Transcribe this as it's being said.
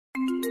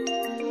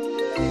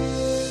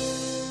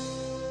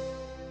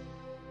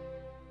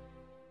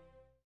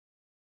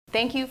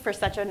Thank you for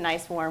such a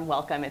nice, warm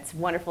welcome. It's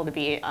wonderful to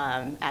be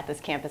at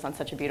this campus on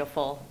such a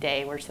beautiful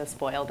day. We're so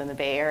spoiled in the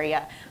Bay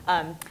Area.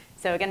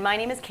 So again, my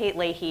name is Kate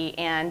Leahy,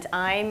 and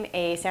I'm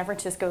a San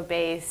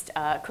Francisco-based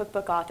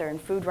cookbook author and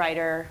food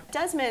writer.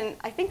 Desmond,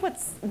 I think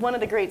what's one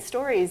of the great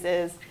stories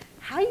is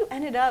how you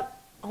ended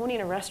up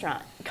owning a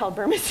restaurant called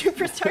Burma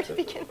Superstar to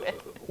begin with.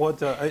 Well,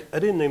 I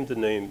didn't name the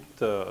name.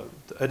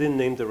 I didn't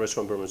name the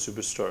restaurant Burma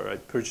Superstar. I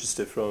purchased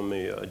it from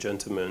a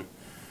gentleman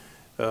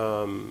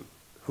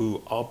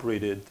who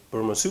operated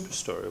Burma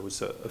Superstar. It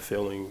was a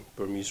failing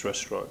Burmese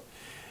restaurant.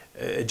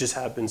 It just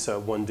happens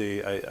that one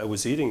day I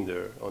was eating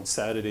there on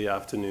Saturday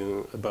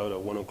afternoon about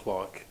 1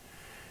 o'clock.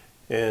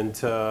 And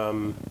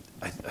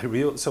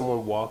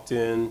someone walked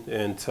in,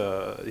 and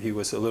he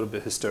was a little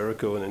bit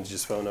hysterical, and then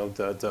just found out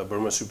that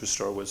Burma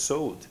Superstar was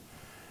sold.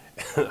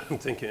 And I'm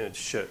thinking,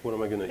 shit, what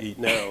am I going to eat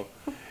now?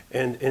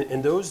 And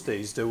in those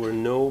days, there were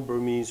no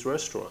Burmese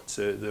restaurants.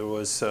 There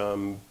was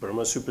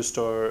Burma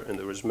Superstar, and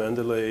there was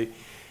Mandalay.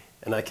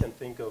 And I can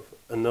think of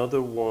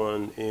another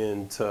one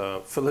in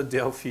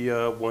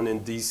Philadelphia, one in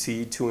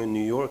DC, two in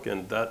New York,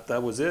 and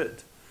that was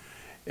it.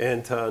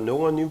 And no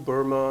one knew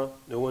Burma,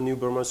 no one knew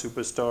Burma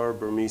Superstar,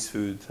 Burmese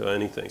food,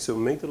 anything. So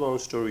make the long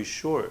story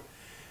short,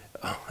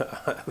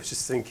 I was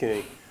just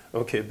thinking,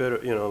 okay, better,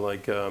 you know,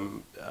 like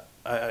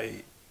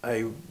I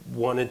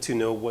wanted to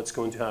know what's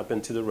going to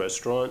happen to the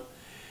restaurant.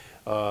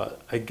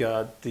 I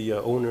got the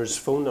owner's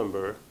phone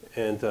number,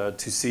 and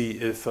to see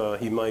if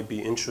he might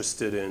be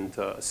interested in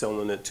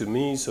selling it to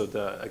me so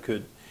that I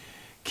could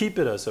keep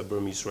it as a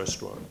Burmese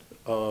restaurant.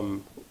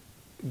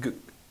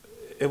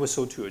 It was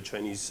sold to a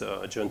Chinese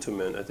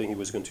gentleman. I think he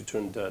was going to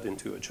turn that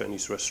into a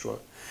Chinese restaurant.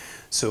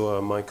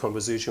 So my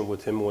conversation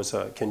with him was,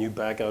 can you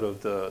back out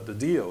of the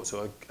deal?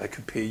 So I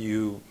could pay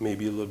you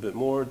maybe a little bit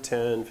more,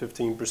 10,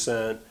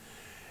 15%.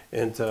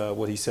 And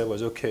what he said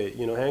was, okay,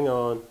 you know, hang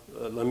on,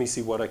 let me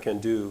see what I can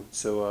do.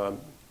 So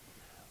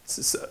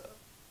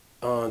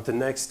the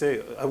next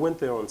day, I went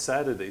there on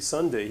Saturday.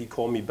 Sunday, he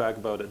called me back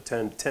about at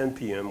 10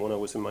 p.m. when I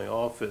was in my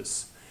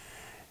office.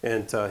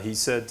 And he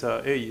said,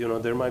 hey, you know,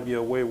 there might be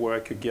a way where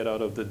I could get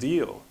out of the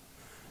deal.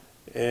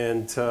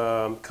 And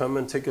come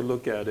and take a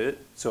look at it.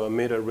 So I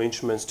made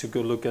arrangements to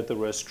go look at the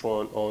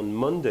restaurant on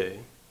Monday.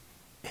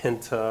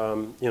 And,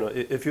 you know,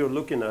 if you're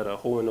looking at a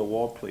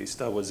hole-in-the-wall place,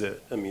 that was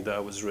it. I mean,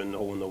 that was written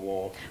hole in the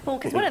wall. Well,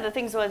 because one of the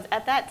things was,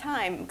 at that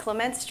time,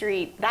 Clement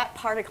Street, that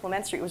part of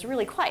Clement Street was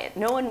really quiet.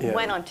 No one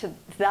went on to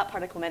that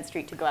part of Clement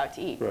Street to go out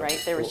to eat,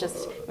 right? There was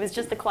just, it was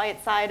just the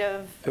quiet side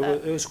of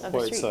it was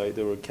quiet side.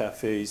 There were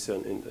cafes,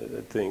 and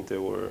I think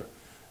there were,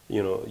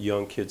 you know,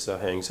 young kids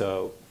that hangs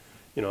out,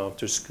 you know,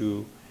 after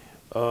school.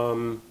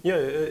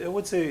 Yeah, I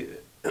would say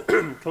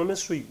Clement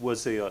Street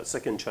was a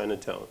second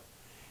Chinatown.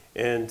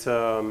 And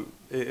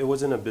it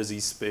wasn't a busy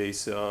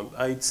space.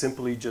 I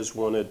simply just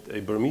wanted a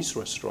Burmese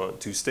restaurant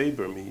to stay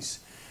Burmese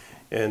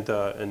and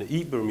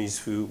eat Burmese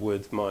food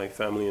with my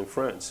family and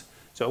friends.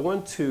 So I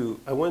went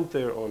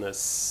there on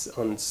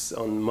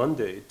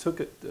Monday,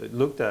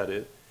 looked at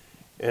it,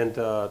 and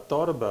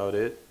thought about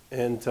it,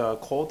 and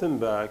called them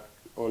back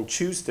on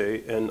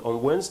Tuesday, and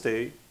on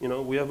Wednesday, you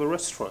know, we have a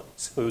restaurant.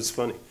 So it was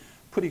funny,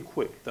 pretty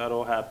quick. That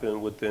all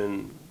happened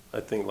within, I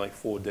think, like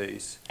 4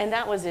 days. And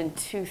that was in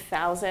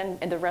 2000,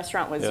 and the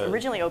restaurant was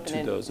originally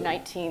opened 2000. In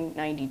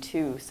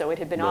 1992, so it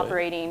had been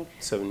operating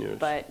 7 years.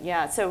 But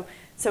yeah,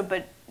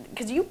 but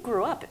because you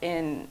grew up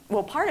in,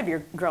 well, part of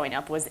your growing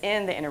up was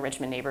in the Inner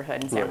Richmond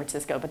neighborhood in San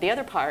Francisco, but the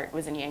other part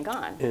was in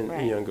Yangon. In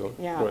Yangon,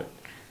 yeah. Right.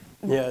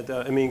 Yeah,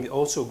 I mean,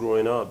 also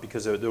growing up,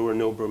 because there were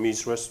no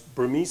Burmese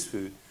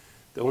food.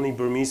 The only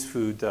Burmese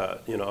food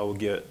that, you know, I would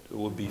get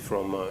would be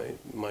from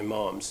my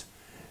mom's,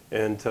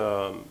 and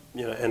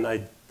you know, and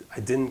I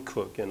didn't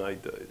cook, and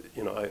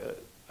you know,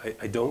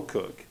 I don't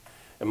cook,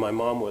 and my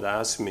mom would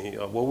ask me,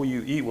 "What will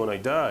you eat when I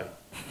die?"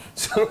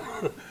 So,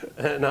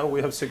 and now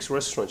we have 6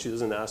 restaurants. She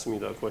doesn't ask me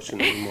that question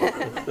anymore.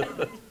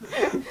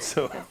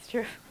 So that's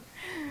true,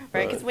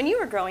 right? Because when you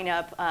were growing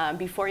up,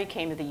 before you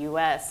came to the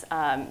U.S.,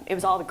 it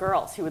was all the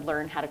girls who would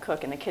learn how to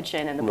cook in the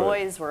kitchen, and the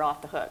boys were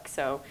off the hook.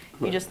 So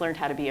you just learned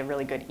how to be a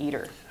really good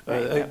eater,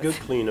 right? A good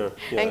cleaner,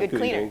 yeah,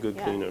 and good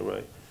cleaner,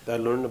 right? I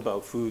learned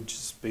about food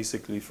just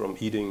basically from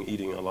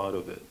eating a lot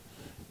of it,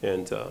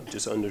 and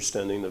just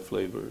understanding the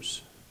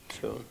flavors.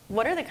 So,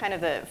 what are the kind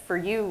of for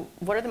you,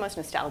 what are the most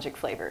nostalgic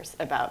flavors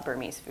about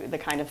Burmese food? The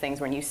kind of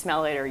things when you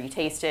smell it or you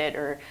taste it,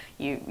 or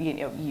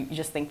you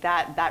just think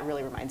that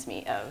really reminds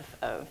me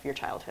of your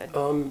childhood.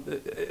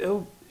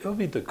 It'll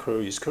be the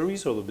curries.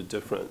 Curries are a little bit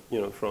different, you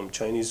know, from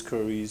Chinese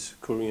curries,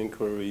 Korean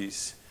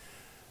curries,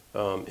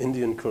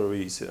 Indian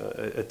curries.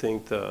 I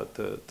think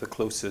the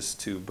closest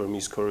to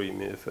Burmese curry, I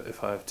mean,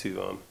 if I have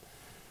to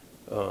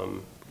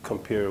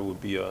compare, would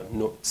be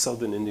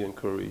Southern Indian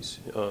curries,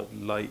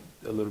 light,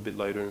 a little bit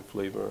lighter in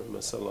flavor,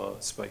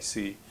 masala,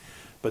 spicy.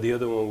 But the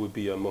other one would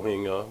be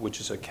mohinga, which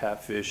is a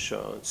catfish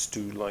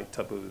stew-like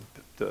type of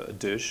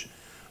dish,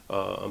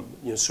 you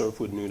know, served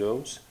with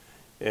noodles.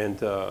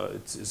 And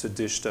it's a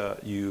dish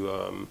that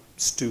you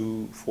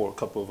stew for a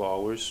couple of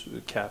hours,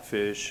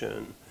 catfish,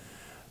 and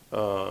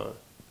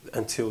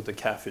until the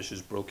catfish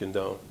is broken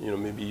down.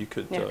 Maybe you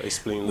could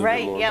explain a little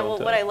bit more about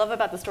that. What I love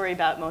about the story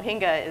about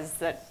mohinga is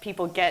that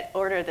people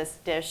order this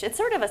dish. It's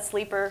sort of a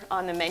sleeper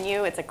on the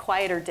menu. It's a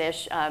quieter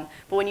dish, but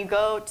when you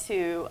go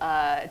to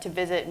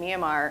visit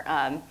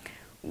Myanmar,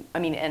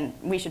 and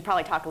we should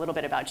probably talk a little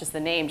bit about just the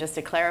name, just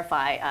to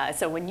clarify.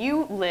 So when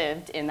you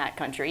lived in that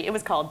country, it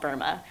was called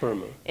Burma.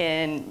 Burma.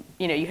 And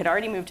you had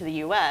already moved to the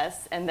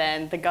U.S., and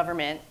then the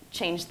government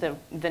changed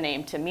the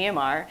name to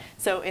Myanmar.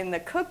 So in the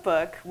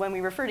cookbook, when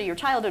we refer to your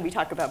childhood, we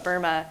talk about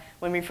Burma.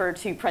 When we refer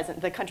to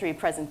the country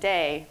present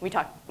day,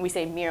 we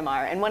say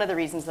Myanmar. And one of the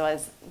reasons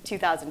was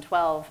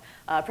 2012,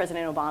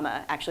 President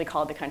Obama actually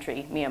called the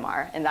country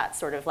Myanmar, and that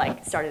sort of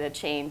started a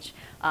change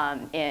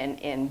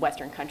in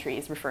Western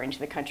countries referring to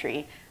the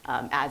country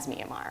as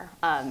Myanmar.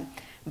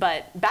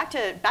 But back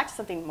to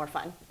something more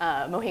fun,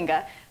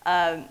 mohinga.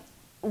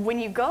 When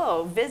you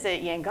go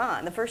visit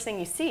Yangon, the first thing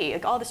you see,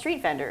 all the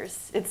street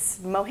vendors, it's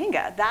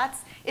mohinga.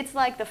 It's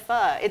like the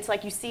pho. It's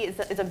like you see,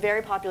 it's a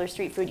very popular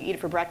street food. You eat it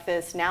for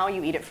breakfast. Now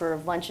you eat it for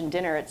lunch and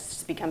dinner. It's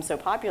just become so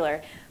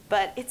popular.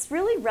 But it's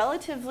really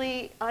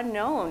relatively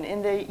unknown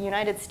in the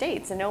United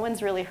States, and no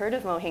one's really heard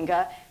of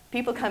mohinga.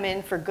 People come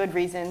in for good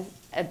reason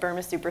at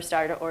Burma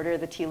Superstar to order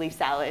the tea leaf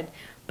salad,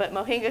 but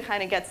mohinga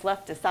kind of gets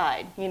left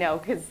aside,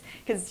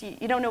 because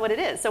you don't know what it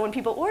is. So when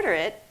people order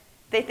it,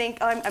 they think,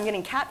 oh, I'm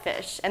getting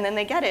catfish, and then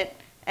they get it,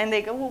 and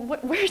they go, well,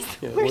 where's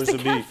the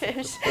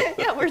catfish?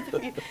 Yeah, where's the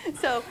beef?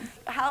 So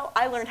how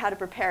I learned how to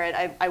prepare it,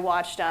 I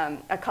watched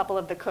a couple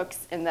of the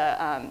cooks in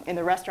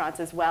the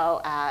restaurants, as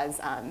well as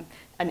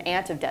an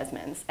aunt of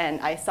Desmond's, and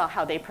I saw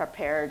how they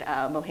prepared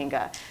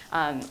mohinga.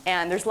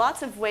 And there's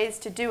lots of ways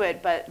to do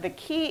it, but the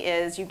key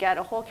is you get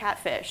a whole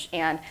catfish,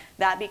 and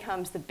that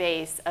becomes the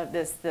base of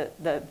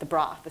the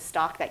broth, the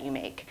stock that you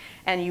make.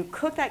 And you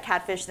cook that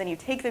catfish, then you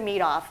take the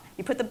meat off,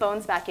 you put the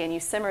bones back in, you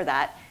simmer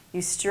that,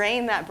 you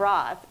strain that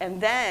broth,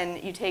 and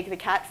then you take the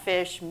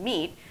catfish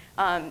meat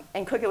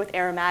and cook it with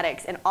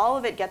aromatics, and all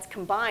of it gets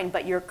combined,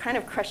 but you're kind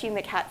of crushing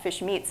the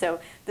catfish meat,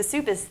 so the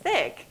soup is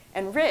thick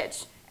and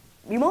rich.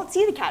 You won't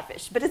see the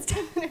catfish, but it's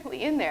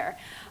definitely in there.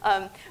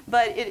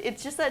 But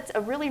it's just that it's a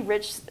really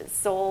rich,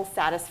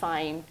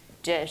 soul-satisfying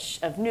dish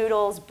of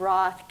noodles,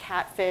 broth,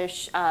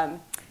 catfish.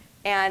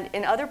 And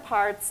in other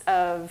parts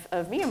of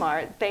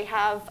Myanmar, they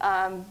have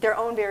their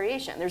own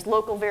variation. There's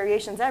local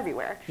variations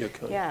everywhere.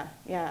 Okay.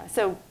 Yeah.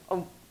 So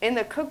in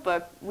the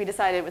cookbook, we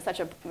decided it was such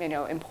a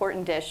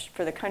important dish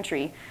for the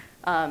country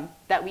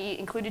that we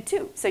included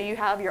two. So you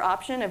have your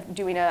option of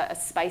doing a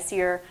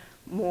spicier,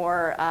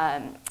 more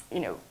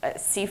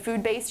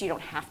seafood based. You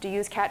don't have to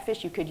use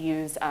catfish. You could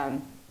use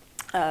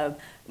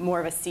more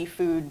of a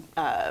seafood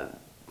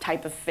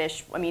type of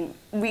fish. I mean,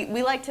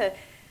 we like to,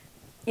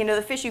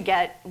 the fish you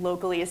get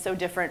locally is so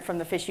different from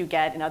the fish you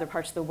get in other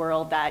parts of the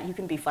world that you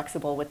can be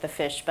flexible with the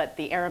fish, but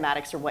the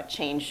aromatics are what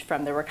changed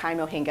from the Rakhine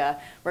mohinga.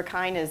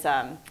 Rakhine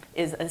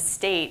is a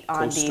state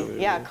on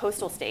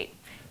coastal state.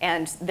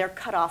 And they're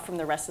cut off from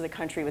the rest of the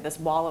country with this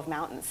wall of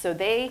mountains. So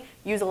they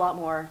use a lot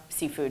more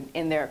seafood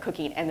in their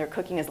cooking, and their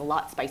cooking is a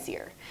lot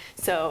spicier.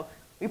 So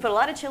we put a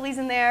lot of chilies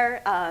in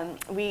there.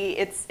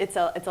 It's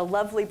a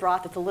lovely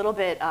broth. It's a little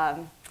bit,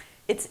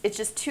 it's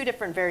just two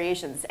different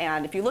variations.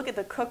 And if you look at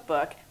the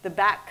cookbook, the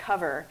back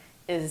cover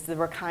is the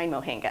Rakhine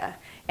mohinga.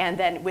 And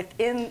then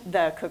within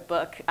the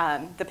cookbook,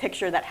 the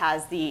picture that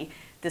has the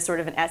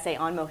sort of an essay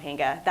on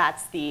mohinga,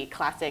 that's the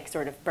classic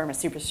sort of Burma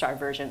Superstar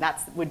version.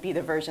 That would be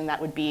the version that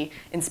would be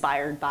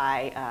inspired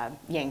by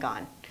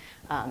Yangon.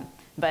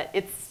 But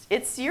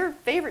it's your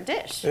favorite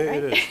dish,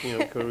 right? It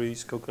is,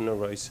 curries, coconut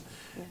rice.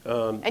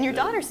 Yeah. And your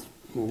daughter's?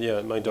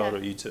 Yeah, my daughter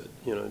eats it.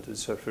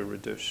 It's her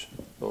favorite dish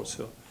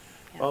also.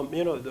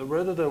 Yeah.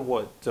 Rather than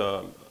what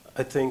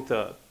I think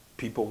that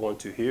people want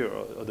to hear,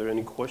 are there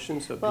any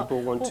questions that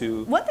people want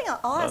to One thing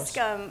I'll ask,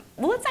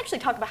 let's actually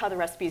talk about how the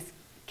recipes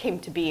came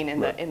to being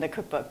in the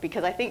cookbook,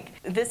 because I think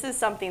this is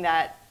something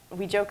that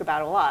we joke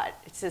about a lot.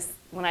 It's just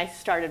when I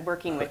started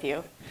working with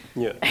you.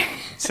 Yeah.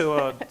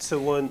 So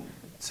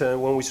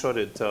when we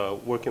started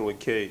working with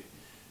Kate,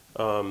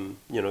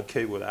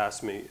 Kate would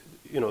ask me,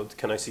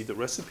 can I see the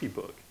recipe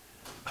book?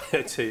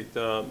 I'd say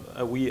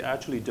we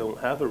actually don't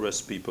have a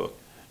recipe book,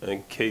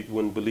 and Kate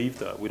wouldn't believe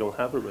that we don't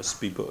have a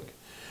recipe book,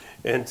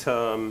 and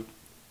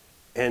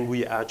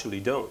we actually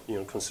don't.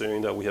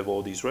 Considering that we have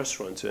all these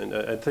restaurants, and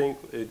I think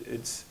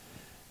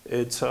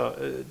it's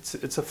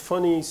a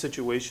funny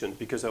situation,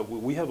 because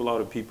we have a lot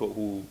of people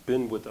who've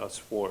been with us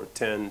for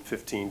 10,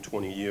 15,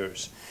 20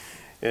 years.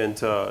 And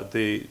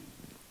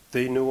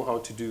they know how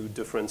to do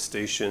different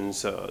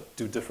stations,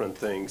 do different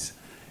things.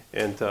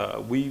 And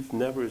we've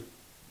never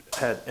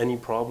had any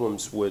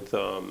problems with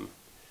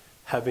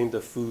having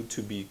the food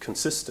to be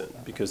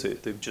consistent, because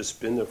they've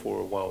just been there for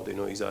a while. They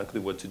know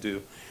exactly what to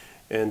do.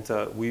 And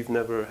we've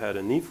never had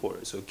a need for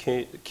it. So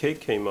Kate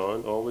came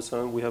on, all of a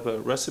sudden we have a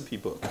recipe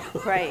book.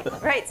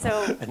 Right.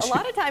 So a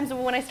lot of times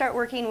when I start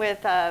working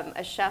with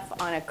a chef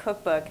on a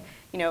cookbook,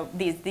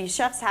 these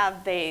chefs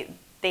have, they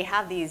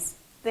have these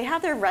they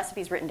have their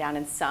recipes written down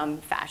in some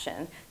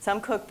fashion.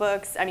 Some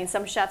cookbooks, I mean,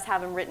 some chefs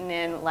have them written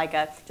in like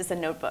just a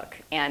notebook,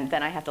 and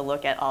then I have to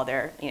look at all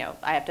their,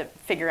 I have to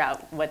figure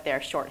out what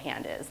their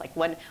shorthand is. Like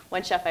one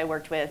chef I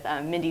worked with,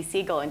 Mindy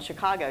Siegel in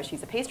Chicago,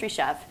 she's a pastry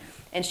chef,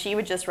 and she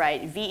would just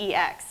write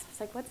VEX. It's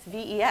like, what's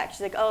VEX?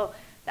 She's like, oh,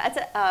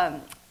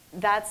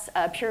 that's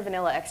pure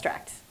vanilla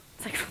extract.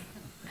 It's like,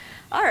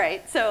 all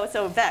right,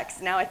 so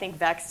Vex. Now I think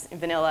Vex,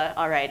 vanilla,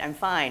 all right, I'm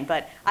fine.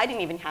 But I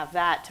didn't even have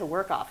that to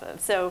work off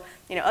of. So,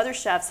 other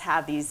chefs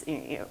have these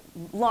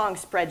long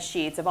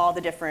spreadsheets of all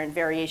the different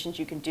variations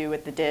you can do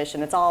with the dish,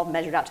 and it's all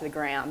measured out to the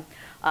gram.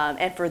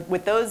 And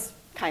with those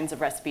kinds of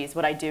recipes,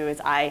 what I do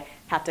is I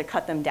have to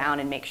cut them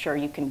down and make sure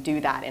you can do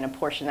that in a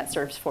portion that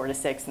serves 4 to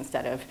 6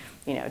 instead of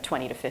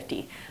 20 to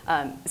 50.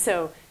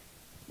 So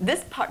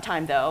this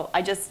part-time, though,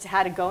 I just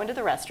had to go into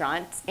the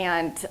restaurant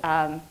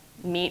and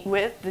meet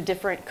with the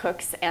different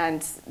cooks,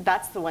 and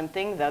that's the one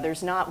thing, though.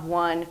 There's not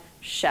one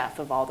chef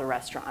of all the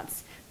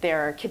restaurants.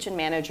 There are kitchen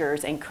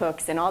managers and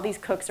cooks, and all these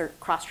cooks are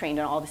cross-trained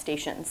on all the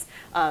stations.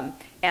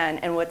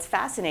 And what's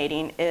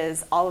fascinating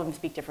is all of them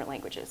speak different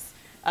languages.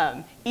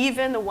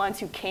 Even the ones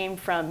who came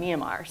from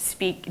Myanmar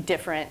speak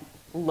different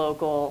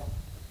local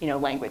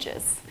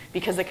languages,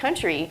 because the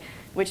country,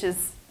 which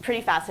is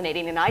pretty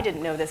fascinating, and I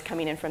didn't know this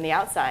coming in from the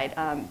outside,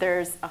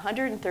 there's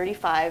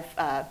 135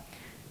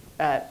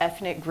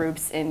 ethnic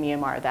groups in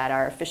Myanmar that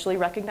are officially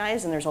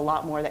recognized, and there's a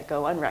lot more that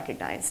go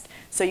unrecognized.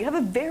 So you have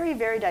a very,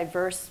 very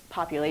diverse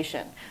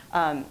population.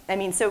 I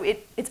mean, so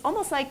it's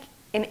almost like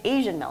an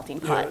Asian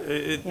melting pot.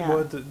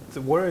 Well,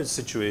 where it's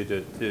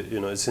situated,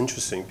 it's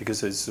interesting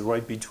because it's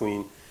right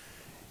between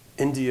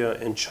India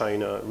and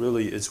China.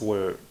 Really, it's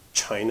where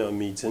China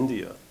meets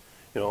India.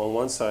 On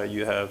one side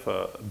you have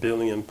a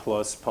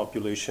billion-plus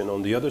population.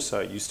 On the other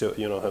side, you still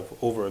have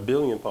over 1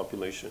 billion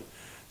population.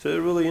 So it's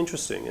really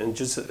interesting, and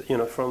just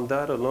from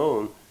that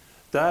alone,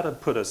 that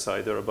put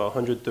aside, there are about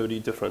 130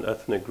 different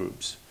ethnic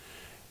groups,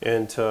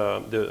 and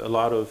there are a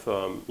lot of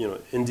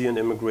Indian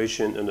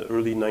immigration in the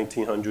early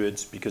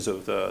 1900s because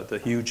of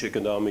the huge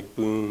economic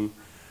boom.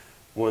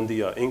 When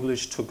the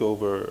English took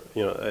over,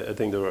 I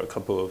think there were a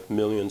couple of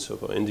millions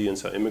of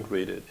Indians that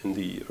immigrated in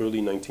the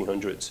early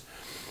 1900s,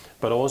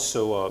 but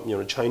also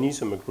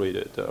Chinese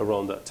immigrated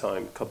around that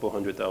time, a couple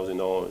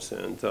 $100,000,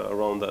 and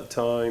around that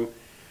time.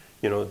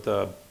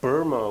 The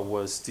Burma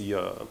was the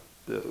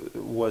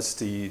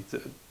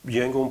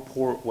Yangon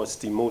port was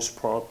the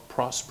most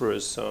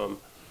prosperous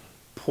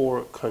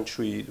port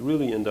country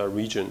really in that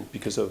region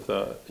because of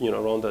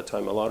around that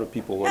time a lot of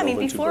people went over to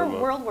Burma.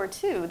 Before World War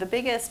II, the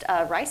biggest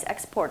rice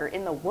exporter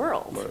in the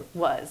world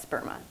was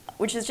Burma,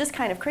 which is just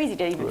kind of crazy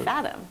to even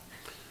fathom.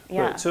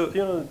 Yeah. Right. So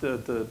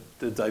the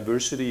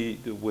diversity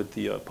with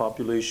the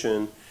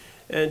population.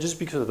 And just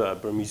because of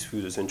that, Burmese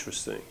food is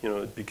interesting,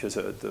 because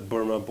the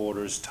Burma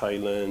borders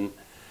Thailand,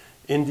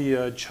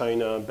 India,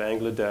 China,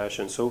 Bangladesh,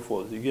 and so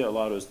forth. You get a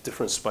lot of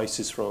different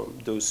spices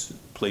from those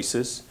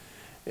places.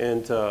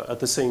 And at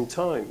the same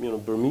time,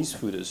 Burmese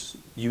food is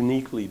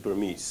uniquely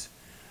Burmese.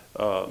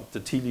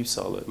 The tea leaf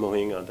salad,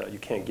 mohinga, that you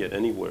can't get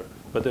anywhere.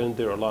 But then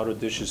there are a lot of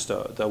dishes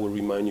that will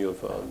remind you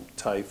of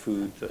Thai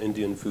food,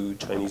 Indian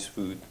food, Chinese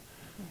food,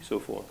 so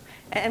forth.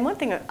 And one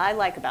thing that I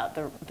like about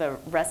the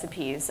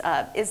recipes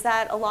is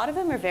that a lot of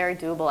them are very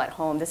doable at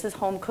home. This is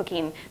home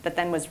cooking that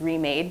then was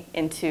remade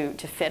to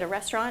fit a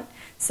restaurant.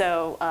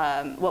 So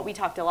what we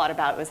talked a lot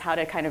about was how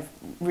to kind of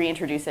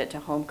reintroduce it to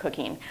home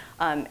cooking.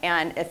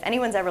 And if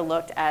anyone's ever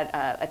looked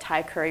at a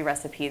Thai curry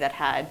recipe that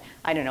had,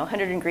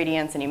 100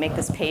 ingredients, and you make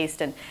this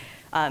paste, and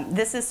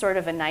this is sort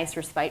of a nice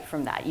respite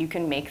from that. You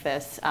can make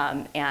this,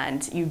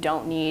 and you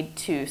don't need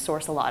to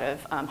source a lot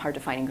of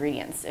hard-to-find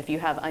ingredients. If you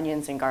have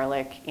onions and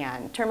garlic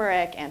and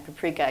turmeric and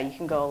paprika, you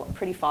can go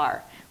pretty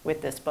far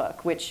with this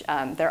book, which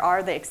there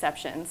are the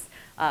exceptions.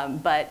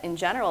 But in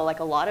general, like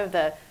a lot of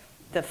the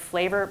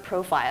flavor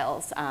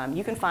profiles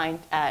you can find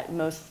at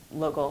most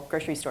local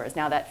grocery stores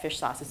now that fish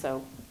sauce is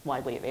so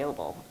widely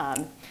available.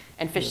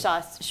 And fish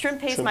sauce, shrimp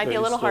paste might be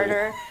a little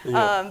harder,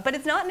 but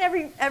it's not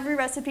in every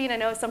recipe, and I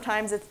know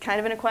sometimes it's kind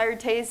of an acquired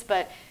taste,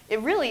 but it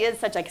really is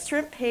such like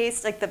shrimp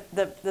paste, like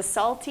the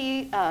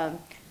salty,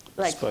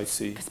 like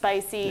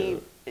spicy,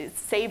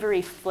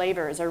 savory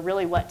flavors are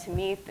really what to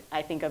me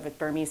I think of with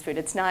Burmese food.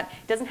 It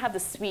doesn't have the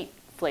sweet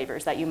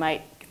flavors that you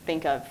might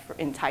think of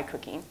in Thai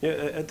cooking.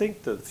 Yeah, I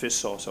think the fish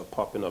sauce are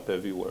popping up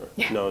everywhere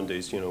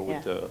nowadays,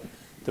 with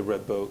the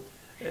red boat.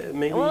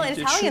 Maybe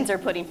Italians are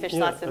putting fish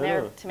sauce in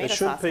their tomato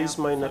sauce now. Shrimp paste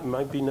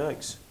might be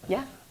next.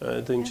 Yeah. I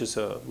think just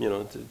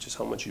just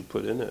how much you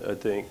put in it. I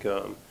think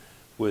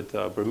with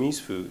Burmese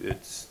food,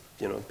 it's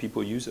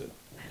people use it,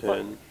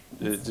 and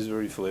it's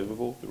very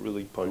flavorful,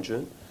 really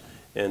pungent,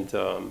 and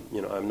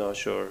I'm not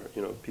sure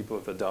people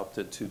have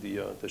adopted to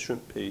the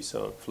shrimp paste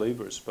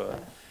flavors,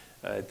 but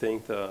I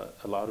think that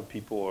a lot of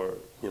people are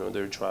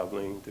they're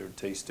traveling, they're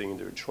tasting,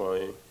 they're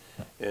trying.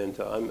 And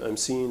I'm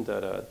seeing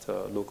that at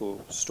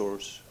local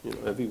stores,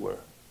 everywhere.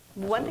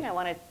 One thing I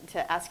wanted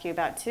to ask you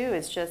about too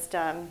is just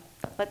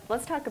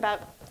let's talk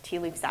about tea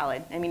leaf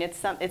salad. I mean, it's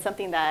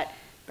something that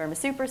Burma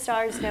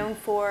Superstar is known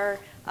for.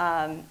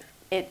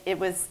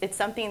 It's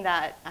something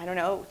that, I don't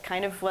know,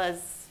 kind of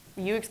was,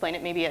 you explained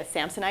it, maybe a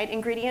Samsonite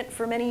ingredient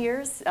for many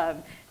years.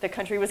 The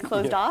country was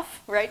closed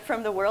off, right,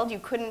 from the world. You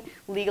couldn't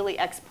legally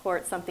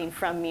export something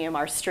from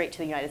Myanmar straight to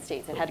the United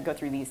States. It had to go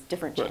through these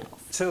different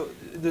channels. So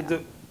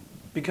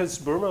because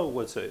Burma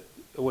was a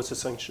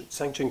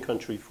sanctioned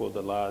country for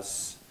the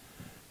last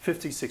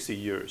 50, 60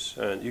 years,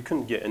 and you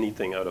couldn't get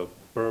anything out of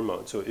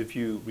Burma. So if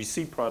you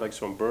receive products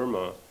from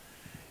Burma,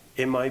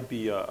 it might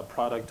be a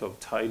product of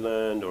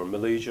Thailand or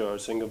Malaysia or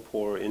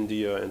Singapore,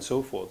 India, and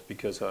so forth,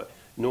 because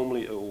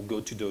normally it will go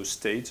to those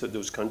states or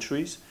those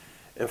countries,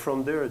 and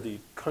from there the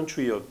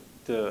country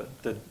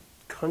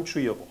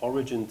of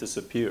origin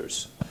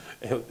disappears.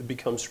 It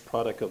becomes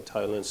product of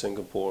Thailand,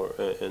 Singapore,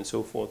 and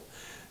so forth.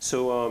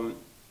 So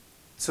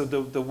so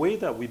the way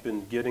that we've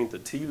been getting the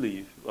tea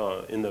leaf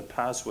in the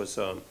past was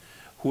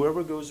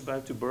whoever goes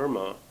back to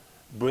Burma,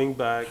 bring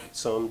back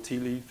some tea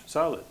leaf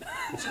salad.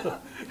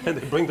 And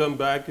they bring them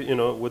back,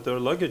 with their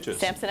luggages.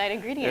 Samsonite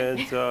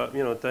ingredient.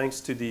 And, thanks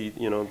to the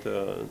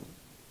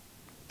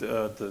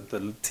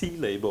tea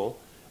label,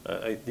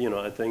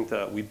 I think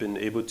that we've been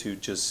able to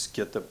just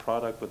get the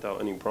product without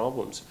any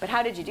problems. But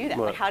how did you do that?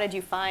 Like, how did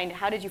you find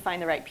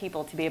the right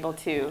people to be able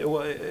to?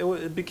 Well,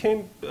 it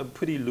became a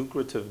pretty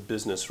lucrative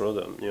business for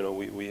them.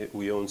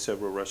 We own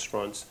several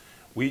restaurants.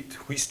 We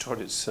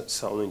started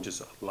selling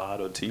just a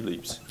lot of tea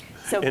leaves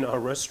in our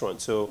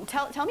restaurant. So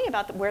tell me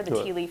about where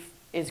the tea leaf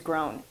is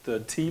grown. The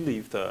tea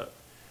leaf that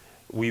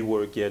we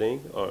were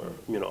getting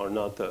are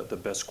not the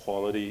best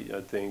quality.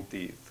 I think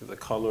the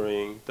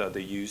coloring that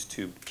they used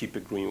to keep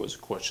it green was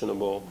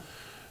questionable.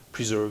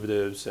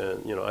 Preservatives,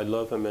 and I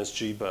love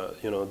MSG, but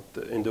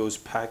in those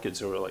packets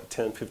there were like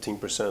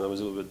 10-15%. That was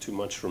a little bit too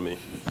much for me.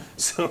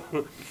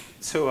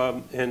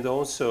 And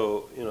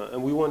also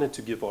and we wanted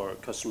to give our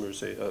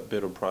customers a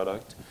better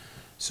product,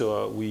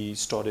 so we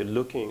started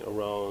looking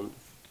around.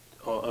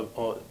 And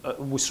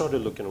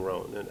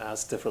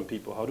asked different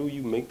people, how do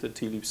you make the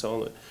tea leaf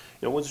salad?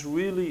 What's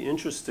really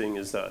interesting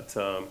is that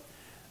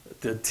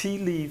the tea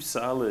leaf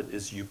salad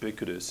is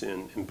ubiquitous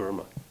in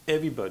Burma.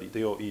 Everybody,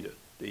 they all eat it.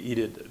 They eat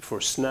it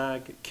for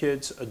snack,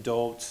 kids,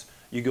 adults.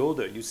 You go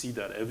there, you see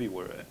that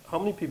everywhere. How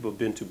many people have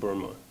been to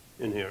Burma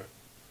in here?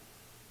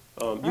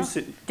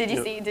 Did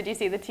you see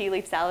the tea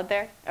leaf salad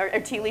there,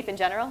 or tea leaf in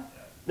general?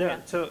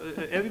 Yeah. So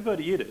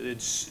everybody eat it.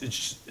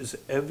 It's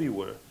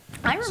everywhere.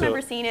 I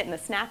remember seeing it in the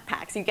snack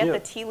packs. You get the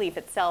tea leaf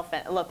itself,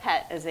 la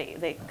pet, as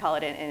they call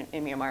it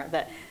in Myanmar.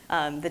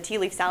 The tea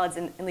leaf salads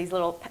in these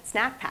little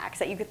snack packs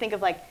that you could think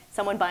of like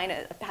someone buying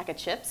a pack of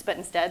chips, but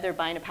instead they're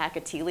buying a pack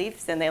of tea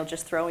leaves, and they're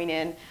just throwing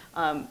in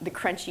the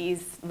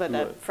crunchies,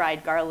 the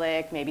fried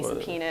garlic, maybe some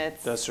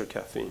peanuts. That's your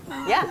caffeine.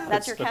 Yeah,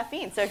 that's your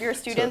caffeine. So if you're a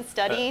student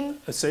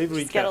studying, a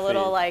savory just get a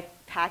little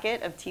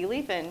packet of tea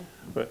leaf and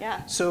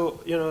yeah.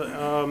 So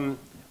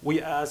we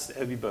asked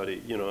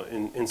everybody,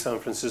 in San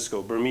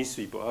Francisco, Burmese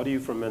people, how do you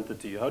ferment the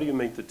tea? How do you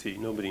make the tea?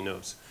 Nobody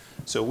knows.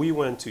 So we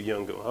went to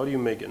Yangon. How do you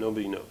make it?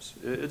 Nobody knows.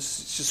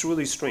 It's just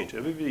really strange.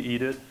 Everybody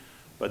eat it,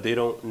 but they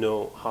don't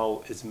know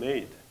how it's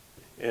made.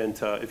 And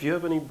if you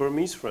have any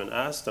Burmese friend,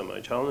 ask them. I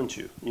challenge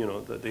you,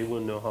 that they will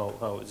know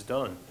how it's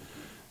done.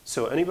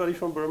 So anybody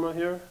from Burma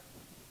here?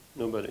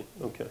 Nobody.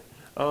 Okay.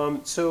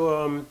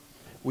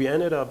 We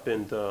ended up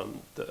in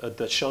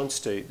the Shan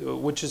State,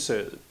 which is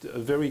a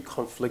very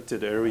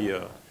conflicted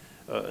area,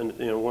 and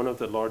one of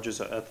the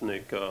largest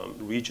ethnic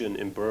region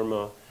in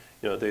Burma.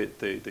 They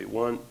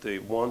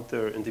want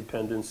their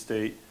independent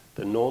state.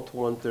 The North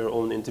want their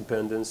own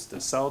independence. The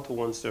South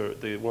want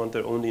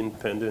their own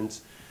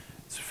independence.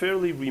 It's a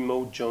fairly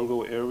remote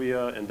jungle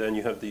area, and then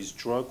you have these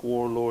drug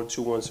warlords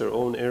who want their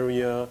own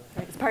area.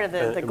 Right, it's part of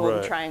the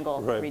Golden Triangle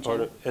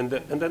region. And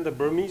then the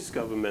Burmese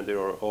government, there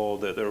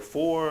are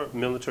 4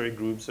 military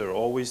groups that are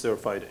always there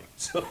fighting.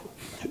 So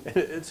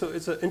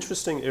it's an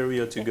interesting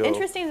area to go.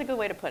 Interesting is a good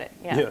way to put it.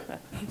 Yeah.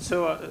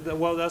 So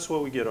that's where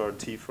we get our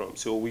tea from.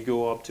 So we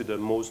go up to the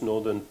most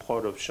northern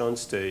part of Shan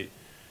State,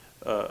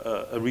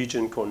 a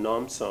region called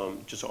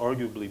Namsam, just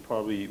arguably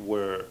probably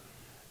where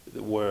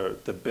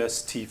the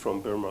best tea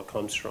from Burma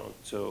comes from.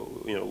 So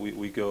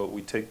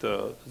we take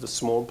the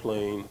small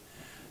plane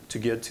to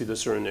get to the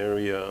certain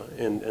area,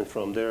 and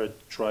from there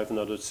drive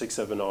another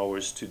 6-7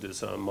 hours to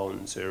this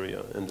mountains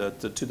area, and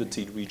to the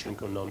tea region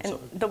called Namsan. And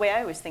the way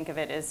I always think of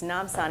it is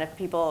Namsan, if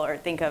people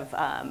think of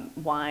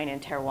wine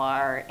and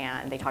terroir,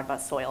 and they talk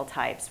about soil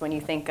types, when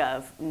you think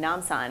of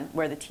Namsan,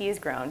 where the tea is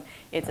grown,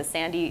 it's a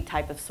sandy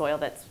type of soil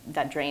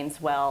that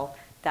drains well,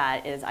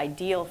 that is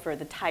ideal for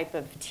the type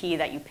of tea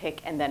that you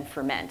pick and then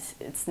ferment.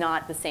 It's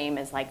not the same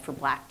as like for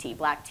black tea.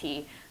 Black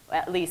tea,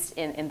 at least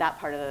in that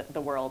part of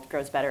the world,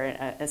 grows better in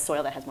a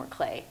soil that has more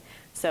clay.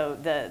 So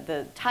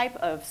the type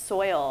of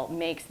soil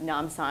makes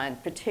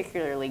Namsan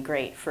particularly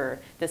great for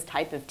this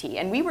type of tea.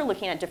 And we were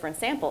looking at different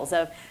samples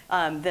of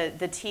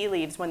the tea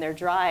leaves when they're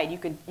dried.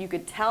 You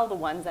could tell the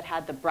ones that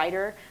had the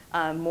brighter,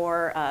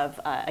 more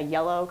of a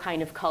yellow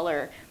kind of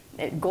color,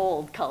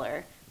 gold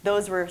color,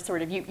 those were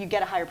sort of, you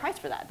get a higher price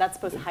for that. That's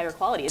supposed to higher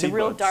quality. The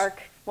real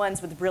dark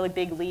ones with really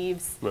big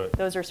leaves,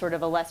 those are sort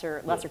of a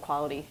lesser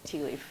quality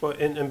tea leaf. Well,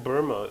 in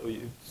Burma,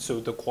 so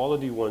the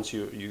quality ones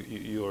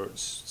you're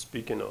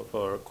speaking of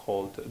are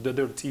called,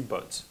 they're tea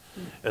buds.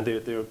 And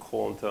they're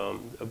called,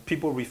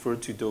 people refer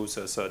to those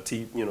as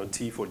tea,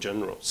 tea for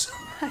generals.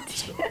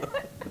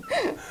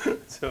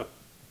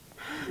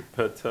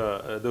 But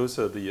those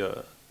are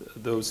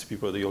those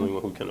people are the only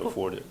one who can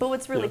afford it. But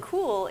what's really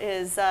cool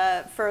is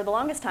for the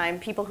longest time,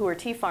 people who were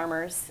tea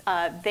farmers,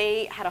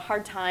 they had a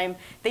hard time.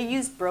 They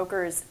used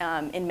brokers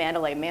in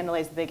Mandalay.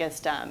 Mandalay is the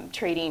biggest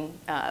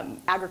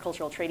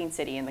agricultural trading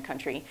city in the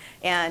country.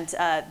 And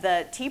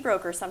the tea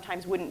brokers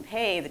sometimes wouldn't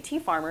pay the tea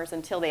farmers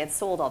until they had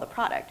sold all the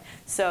product.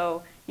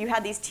 So you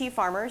had these tea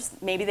farmers,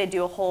 maybe they'd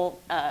do a whole,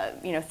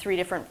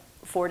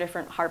 4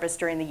 different harvests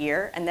during the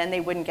year, and then they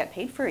wouldn't get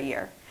paid for a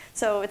year.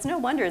 So it's no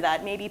wonder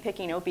that maybe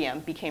picking opium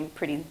became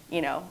pretty,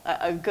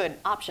 a good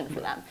option for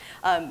them.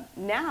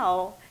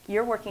 Now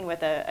you're working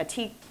with a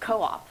tea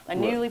co-op, a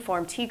newly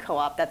formed tea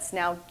co-op that's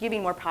now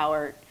giving more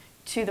power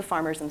to the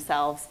farmers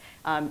themselves,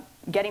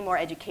 getting more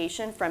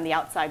education from the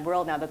outside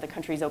world now that the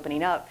country's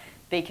opening up.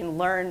 They can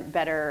learn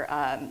better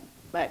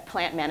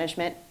plant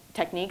management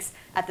techniques.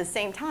 At the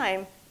same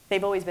time,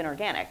 they've always been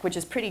organic, which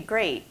is pretty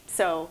great.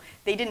 So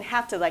they didn't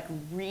have to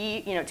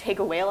take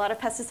away a lot of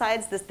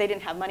pesticides. They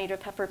didn't have money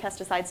for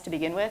pesticides to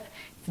begin with.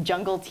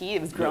 Jungle tea,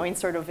 it was growing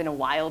sort of in a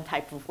wild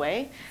type of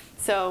way.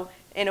 So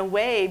in a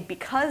way,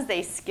 because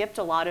they skipped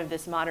a lot of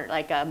this modern,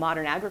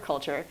 modern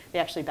agriculture, they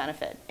actually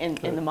benefit in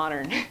the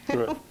modern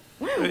world.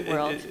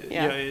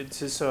 It's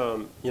this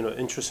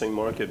interesting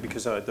market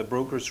because the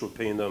brokers were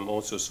paying them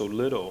also so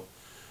little,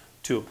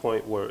 to a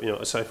point where,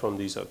 aside from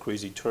these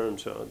crazy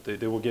terms,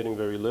 they were getting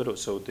very little.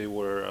 So they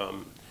were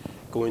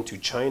going to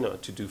China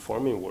to do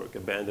farming work,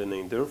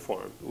 abandoning their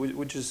farm,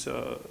 which is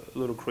a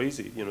little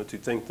crazy, to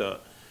think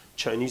that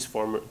Chinese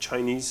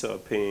are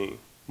paying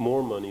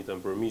more money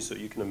than Burmese. So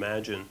you can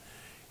imagine,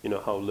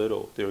 how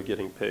little they were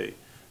getting paid.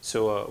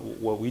 So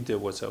what we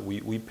did was that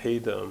we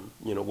paid them,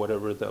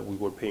 whatever that we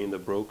were paying the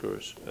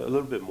brokers, a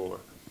little bit more.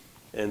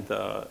 And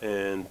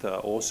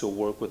also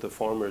work with the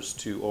farmers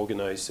to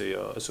organize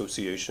a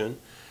association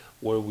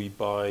where we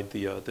buy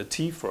the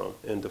tea from,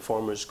 and the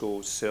farmers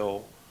go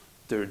sell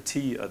their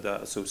tea at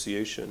that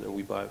association, and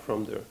we buy it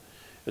from there,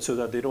 and so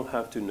that they don't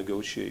have to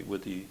negotiate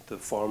with the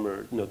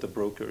farmer, the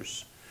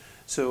brokers.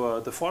 So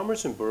the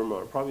farmers in Burma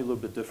are probably a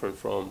little bit different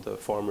from the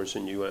farmers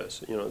in U.S.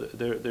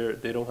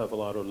 They don't have a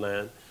lot of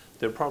land.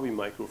 They're probably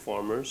micro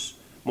farmers.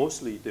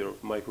 Mostly they're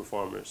micro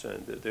farmers,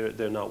 and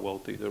they're not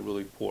wealthy. They're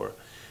really poor.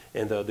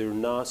 And they're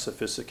not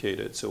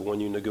sophisticated. So when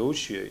you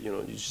negotiate,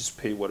 you just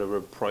pay whatever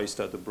price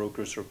that the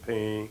brokers are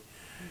paying.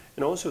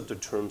 And also the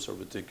terms are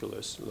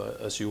ridiculous.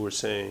 As you were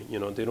saying,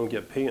 they don't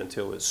get paid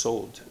until it's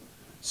sold.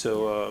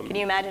 So can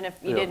you imagine if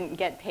you didn't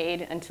get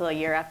paid until a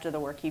year after the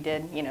work you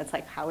did? It's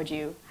like, how would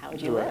you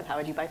live? How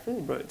would you buy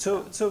food? Right.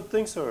 So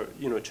things are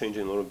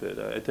changing a little bit.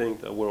 I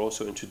think that we're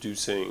also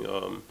introducing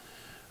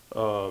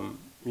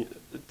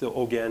the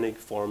organic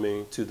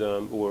farming to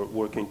them. We're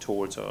working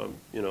towards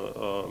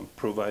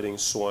providing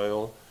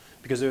soil,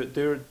 because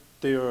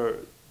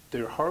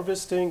they're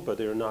harvesting, but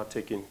they're not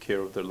taking care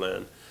of their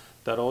land.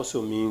 That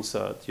also means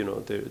that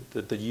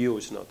the yield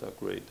is not that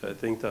great. I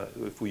think that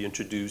if we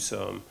introduce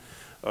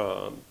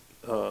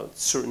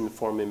certain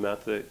farming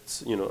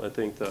methods, I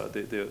think that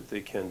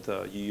they can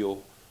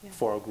yield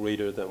far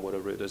greater than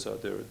whatever it is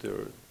that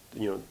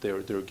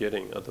they're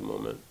getting at the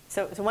moment.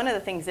 So one of the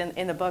things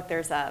in the book,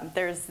 there's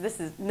this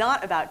is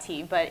not about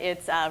tea, but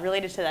it's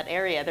related to that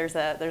area. There's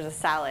a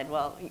salad.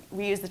 Well,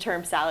 we use the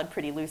term salad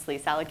pretty loosely.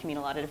 Salad can mean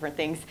a lot of different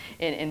things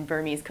in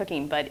Burmese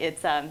cooking, but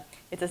it's a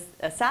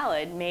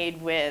salad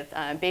made with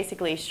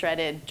basically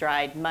shredded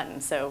dried mutton.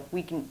 So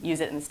we can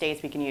use it in the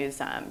States. We can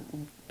use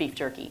beef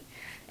jerky.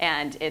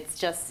 And it's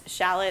just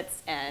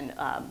shallots and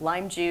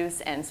lime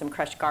juice and some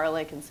crushed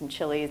garlic and some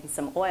chilies and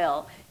some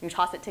oil. You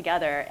toss it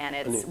together, and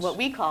it's what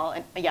we call,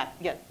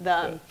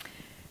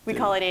 we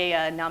call it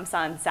a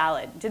namsan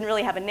salad. Didn't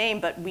really have a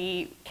name, but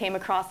we came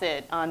across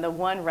it on the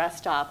one rest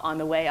stop on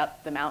the way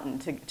up the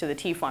mountain to the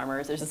tea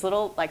farmers. There's this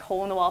little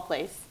hole-in-the-wall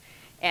place.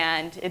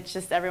 And it's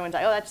just, everyone's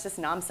like, oh, that's just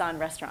Namsan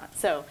restaurant.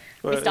 So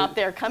we stopped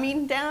there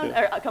coming down,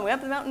 or coming up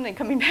the mountain and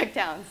coming back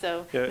down.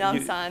 So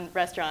Namsan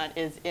restaurant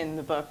is in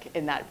the book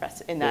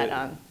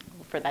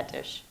for that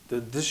dish. The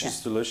dish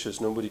is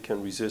delicious. Nobody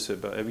can resist it.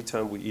 But every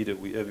time we eat it,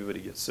 everybody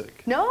gets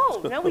sick.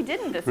 No, we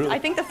didn't. I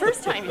think the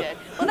first time you did.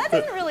 Well,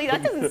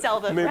 that doesn't sell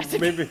the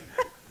recipe.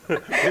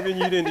 Maybe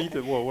you didn't eat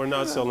it. Well, we're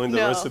not selling the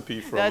recipe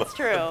from. That's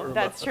true.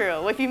 That's true.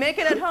 Well, if you make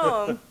it at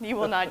home, you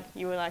will not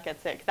get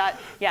sick.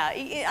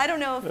 I don't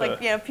know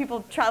if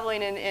people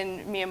traveling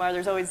in Myanmar,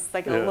 there's always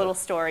a little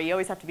story. You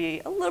always have to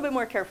be a little bit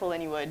more careful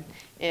than you would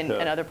in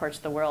other parts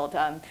of the world.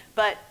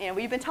 But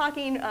we've been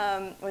talking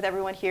with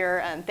everyone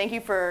here, and thank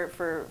you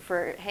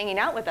for hanging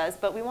out with us.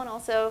 But we want to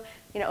also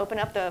open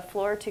up the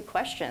floor to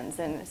questions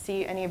and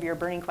see any of your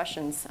burning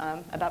questions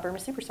about Burma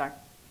Superstar.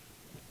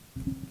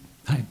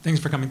 Hi, thanks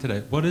for coming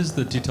today. What is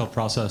the detailed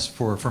process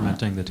for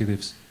fermenting the tea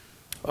leaves?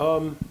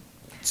 You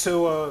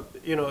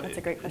know, That's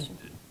a great question.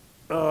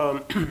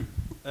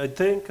 I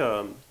think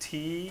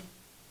tea,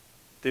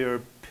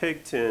 they're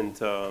picked in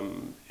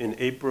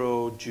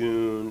April,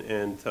 June,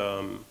 and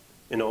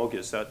in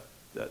August. I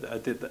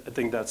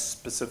think that's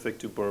specific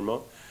to Burma.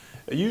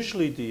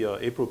 Usually the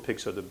April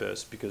picks are the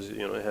best because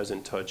you know it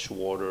hasn't touched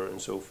water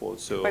and so forth.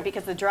 So Right,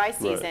 because the dry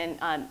season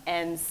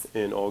ends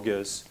in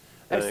August.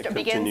 or And it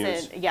begins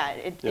continues.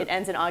 in it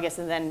ends in August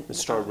and then It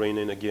start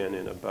raining again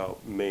in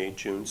about May,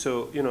 June.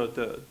 So you know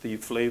the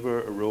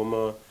flavor,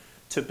 aroma,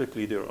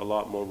 typically they're a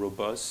lot more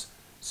robust.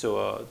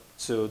 So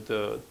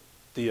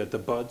the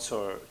buds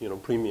are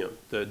premium.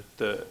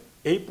 The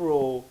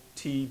April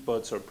tea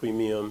buds are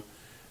premium,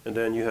 and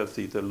then you have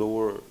the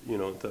lower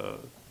the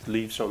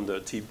leaves from the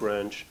tea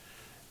branch,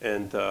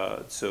 and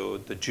so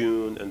the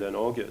June and then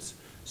August.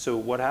 So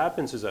what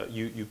happens is that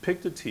you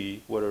pick the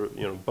tea, whether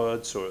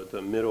buds or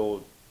the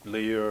middle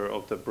layer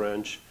of the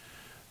branch.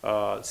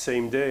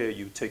 Same day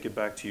you take it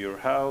back to your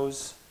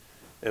house,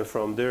 and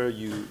from there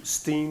you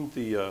steam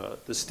the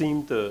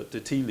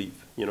tea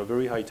leaf,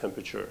 very high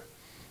temperature,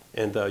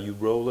 and you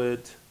roll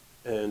it,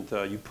 and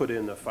you put it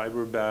in a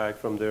fiber bag.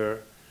 From there,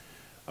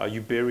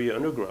 you bury it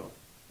underground,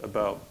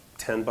 about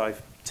 10 by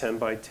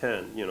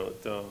 10,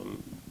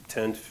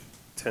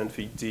 10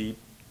 feet deep,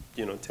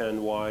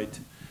 10 wide,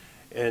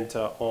 and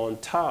on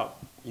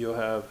top you'll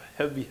have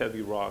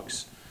heavy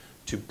rocks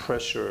to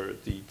pressure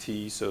the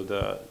tea so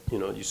that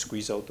you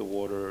squeeze out the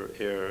water,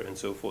 air, and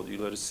so forth. You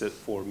let it sit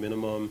for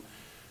minimum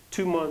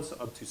 2 months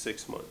up to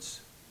 6 months,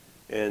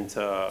 and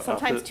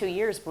sometimes 2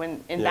 years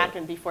back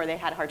and before they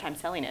had a hard time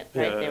selling it.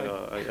 Right?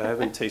 I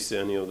haven't tasted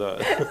any of that.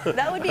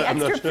 That would be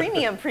extra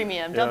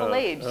premium, double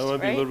aged. That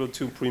might be a little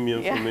too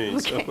premium for me.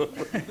 Okay.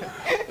 So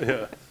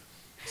yeah.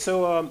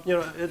 So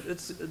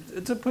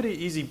it's a pretty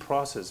easy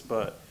process,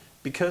 but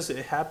because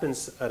it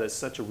happens at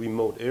such a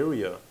remote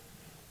area,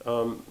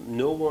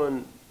 no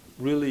one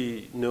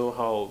really know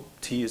how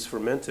tea is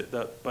fermented.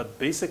 But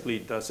basically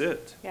that's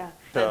it. Yeah.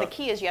 The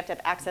key is you have to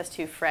have access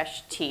to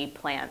fresh tea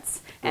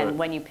plants, and Right.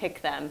 when you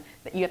pick them,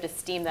 you have to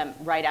steam them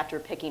right after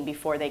picking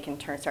before they can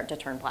start to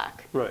turn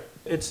black. Right.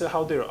 It's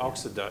how they're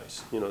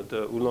oxidized.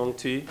 The oolong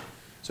tea.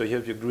 So you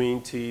have your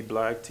green tea,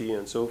 black tea,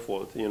 and so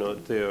forth.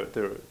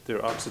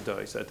 They're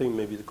oxidized. I think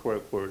maybe the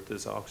correct word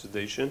is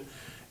oxidation.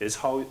 Is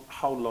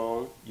how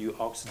long you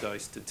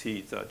oxidize the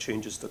tea that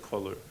changes the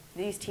color.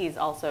 These teas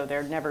also,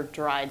 they're never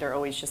dried. They're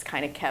always just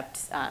kind of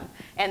kept,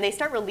 and they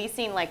start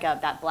releasing like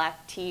that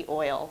black tea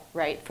oil,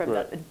 right? From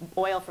the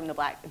oil from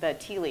the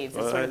tea leaves.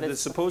 It's sort of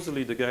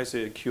supposedly the guys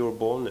say it cure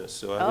baldness,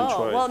 so I haven't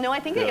tried. Well, no, I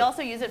think they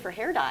also use it for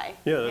hair dye.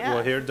 Yeah,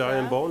 well, hair dye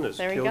and baldness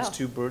kills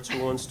 2 birds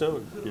with 1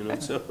 stone.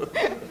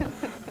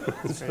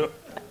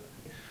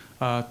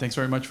 Thanks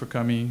very much for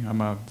coming. I'm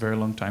a very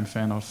long time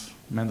fan of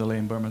Mandalay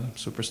and Burma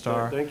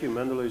Superstar. Thank you.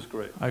 Mandalay is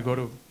great. I go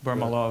to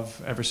Burma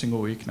Love every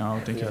single week now.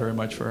 Thank you very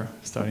much for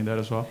starting that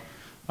as well.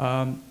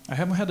 I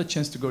haven't had a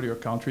chance to go to your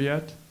country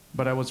yet,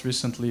 but I was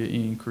recently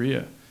in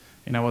Korea,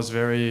 and I was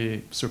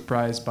very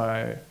surprised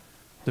by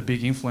the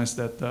big influence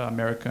that the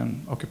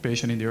American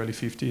occupation in the early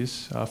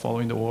 50s,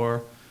 following the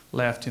war,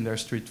 left in their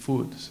street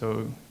food.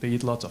 So they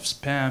eat lots of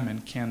Spam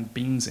and canned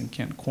beans and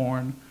canned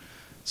corn.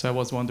 So I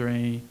was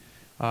wondering,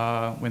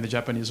 when the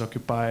Japanese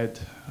occupied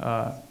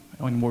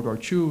in World War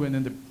II, and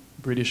then the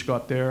British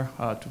got there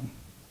to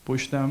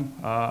push them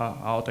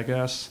out, I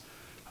guess.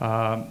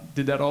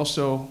 Did that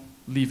also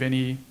leave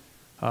any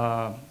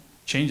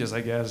changes,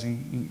 I guess,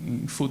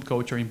 in food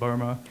culture in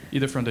Burma,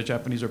 either from the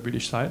Japanese or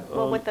British side?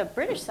 Well, with the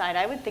British side,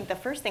 I would think the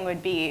first thing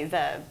would be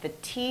the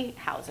tea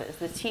houses,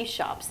 the tea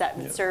shops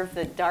that serve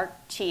the dark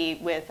tea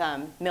with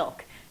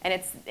milk. And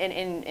it's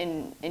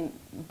in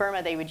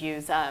Burma they would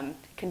use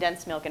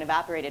condensed milk and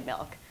evaporated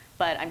milk.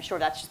 But I'm sure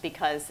that's just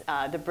because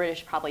the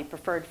British probably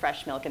preferred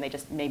fresh milk and they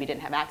just maybe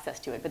didn't have access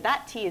to it. But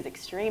that tea is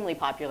extremely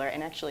popular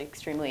and actually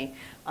extremely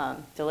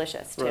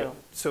delicious too. Right.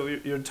 So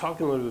you're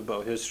talking a little bit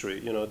about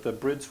history. The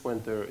Brits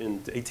went there in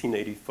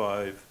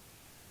 1885,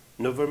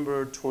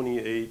 November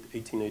 28,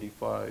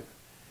 1885,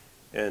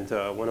 and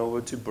went over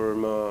to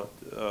Burma,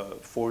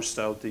 forced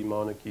out the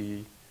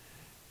monarchy,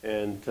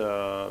 and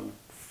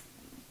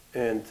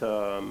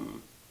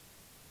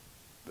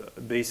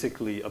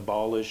basically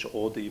abolish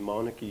all the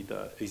monarchy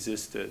that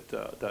existed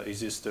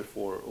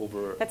for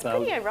over. That's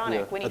pretty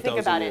ironic when you think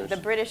about it. The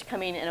British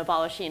coming and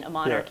abolishing a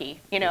monarchy.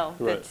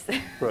 Right.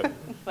 Right.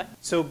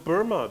 So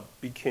Burma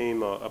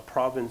became a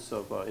province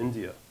of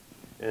India,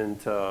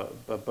 and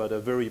but a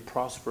very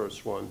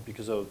prosperous one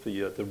because of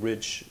the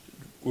rich.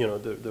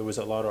 There was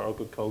a lot of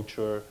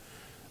agriculture,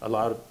 a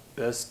lot of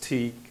best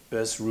teak,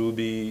 best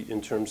ruby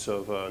in terms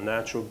of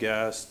natural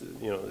gas.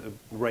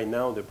 Right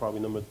now they're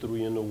probably number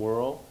 3 in the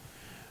world.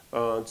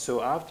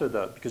 So after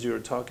that, because you were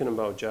talking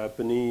about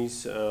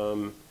Japanese,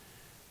 during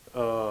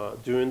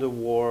the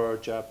war,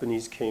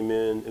 Japanese came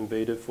in,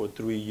 invaded for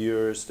 3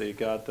 years. They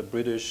got the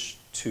British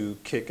to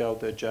kick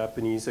out the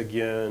Japanese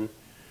again.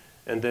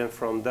 And then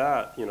from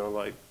that,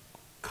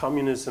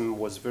 communism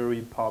was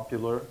very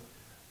popular.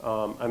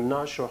 I'm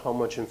not sure how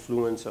much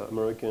influence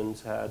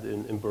Americans had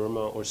in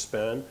Burma or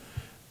Spain,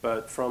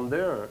 But from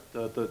there,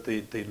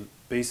 they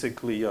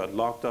basically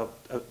locked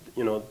up,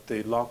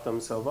 they locked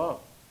themselves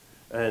up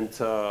and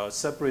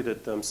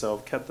separated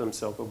themselves, kept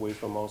themselves away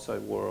from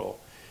outside world.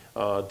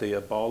 They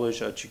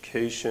abolished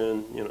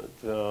education,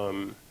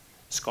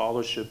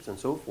 scholarships and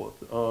so forth.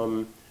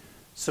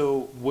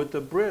 So with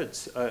the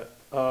Brits,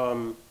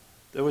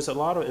 there was a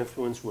lot of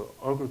influence with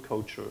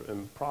agriculture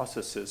and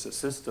processes, a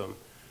system,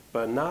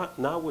 but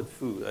not with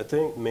food. I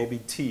think maybe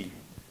tea.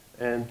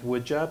 And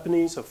with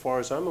Japanese, as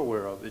far as I'm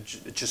aware of, it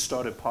just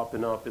started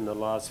popping up in the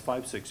last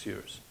 5-6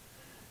 years.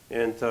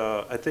 And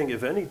I think,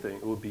 if anything,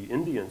 it would be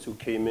Indians who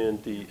came in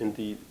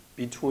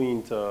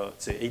between,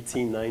 say,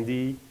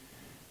 1890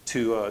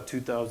 to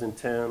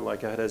 2010.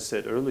 Like I had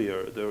said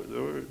earlier, there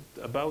were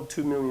about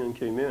 2 million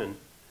came in,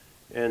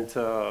 and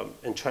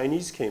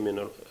Chinese came in,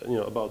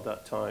 about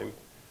that time.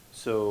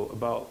 So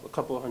about a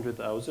couple of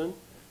 100,000.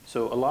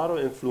 So a lot of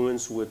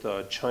influence with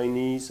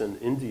Chinese and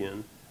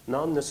Indian.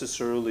 Not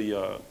necessarily,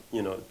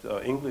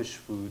 English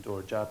food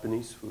or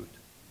Japanese food.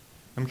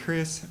 I'm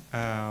curious,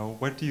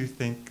 what do you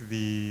think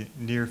the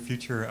near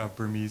future of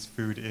Burmese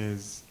food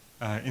is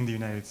in the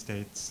United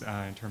States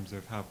in terms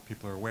of how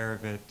people are aware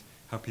of it,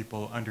 how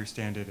people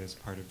understand it as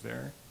part of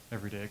their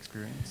everyday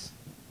experience?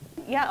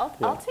 Yeah,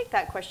 I'll take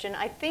that question.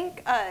 I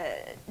think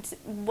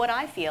what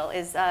I feel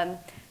is,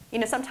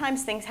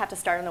 sometimes things have to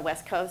start on the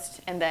West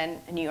Coast, and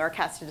then New York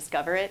has to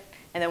discover it.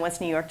 And then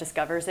once New York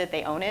discovers it,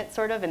 they own it,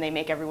 sort of, and they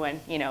make everyone,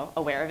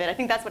 aware of it. I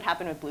think that's what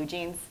happened with blue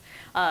jeans.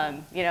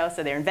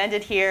 So they're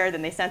invented here,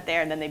 then they sent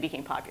there, and then they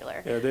became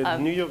popular. Yeah,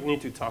 New York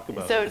need to talk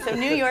about it. So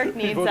New York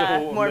needs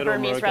more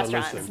Burmese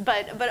restaurants. Listen.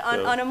 But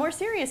on a more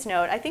serious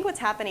note, I think what's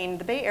happening,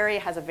 the Bay Area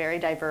has a very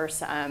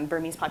diverse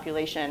Burmese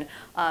population,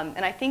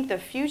 and I think the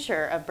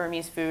future of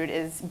Burmese food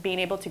is being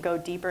able to go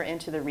deeper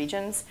into the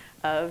regions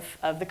of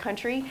the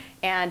country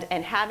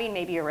and having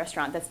maybe a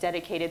restaurant that's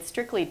dedicated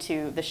strictly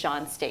to the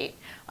Shan state.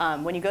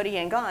 When you go to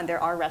Yangon, there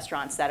are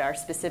restaurants that are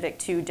specific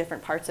to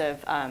different parts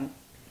of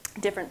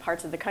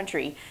the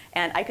country,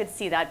 and I could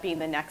see that being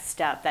the next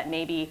step. That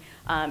maybe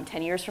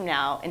 10 years from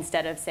now,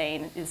 instead of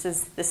saying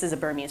this is a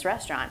Burmese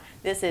restaurant,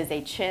 this is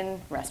a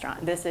Chin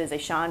restaurant, this is a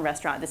Shan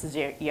restaurant, this is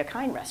a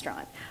Yakhine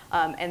restaurant,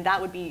 and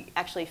that would be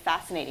actually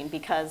fascinating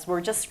because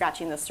we're just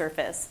scratching the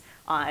surface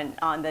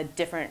on the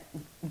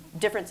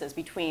differences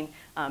between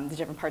the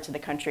different parts of the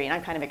country, and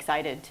I'm kind of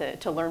excited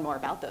to learn more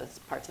about those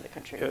parts of the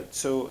country. Yeah,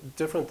 so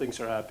different things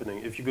are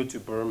happening. If you go to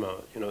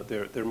Burma,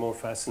 they're more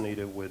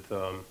fascinated with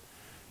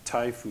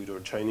Thai food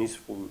or Chinese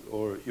food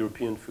or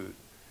European food,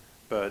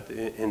 but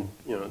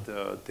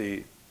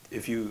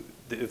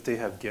if they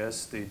have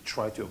guests, they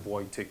try to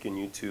avoid taking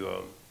you to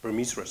a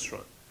Burmese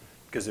restaurant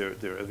because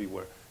they're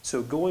everywhere.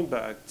 So going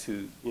back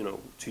to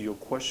to your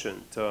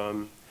question.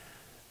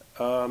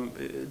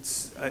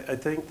 I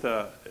think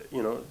that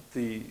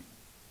the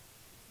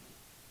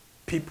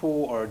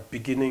people are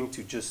beginning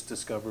to just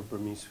discover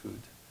Burmese food,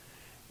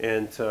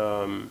 and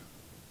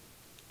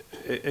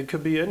it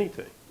could be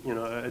anything.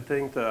 I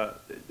think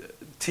that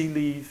tea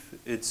leaf,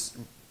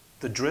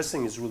 the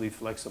dressing is really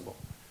flexible.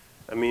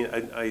 I mean,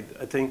 I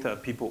think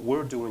that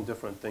we're doing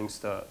different things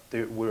that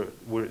we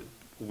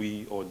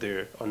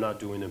are not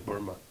doing in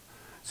Burma.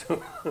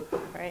 So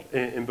right.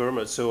 in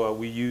Burma, so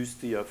we use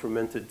the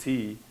fermented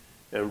tea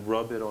and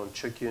rub it on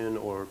chicken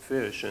or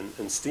fish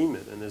and steam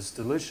it, and it's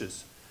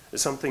delicious.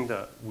 It's something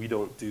that we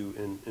don't do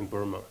in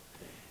Burma.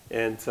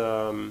 And,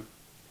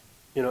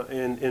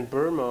 in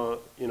Burma,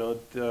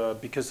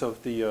 because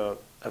of the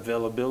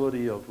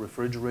availability of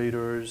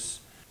refrigerators.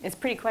 It's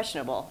pretty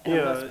questionable in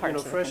most parts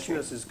of the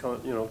freshness is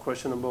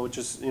questionable.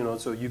 Just,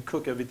 so you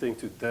cook everything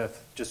to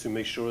death just to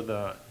make sure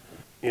that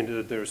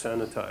they're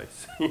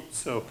sanitized.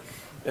 So,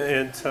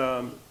 I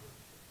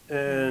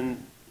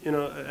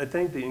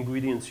think the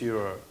ingredients here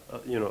are,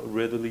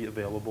 readily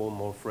available,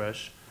 more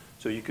fresh,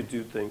 so you could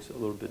do things a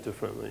little bit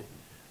differently.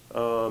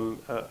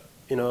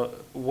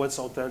 What's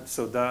authentic?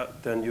 So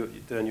then you're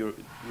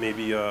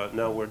maybe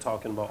now we're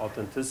talking about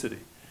authenticity.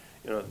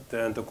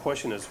 Then the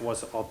question is,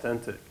 what's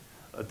authentic?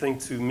 I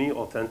think to me,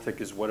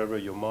 authentic is whatever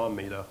your mom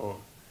made at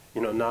home.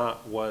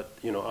 Not what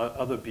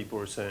other people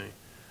are saying.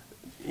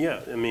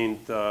 Yeah, I mean,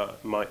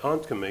 my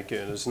aunt can make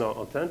it, and it's not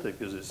authentic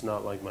because it's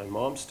not like my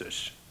mom's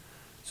dish.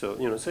 So,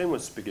 same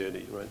with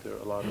spaghetti, right? There are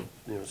a lot of,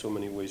 so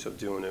many ways of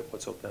doing it.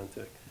 What's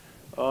authentic?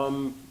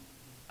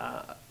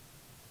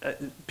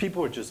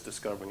 People are just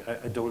discovering.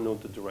 I don't know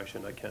the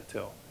direction. I can't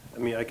tell. I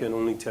mean, I can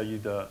only tell you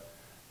that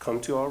come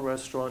to our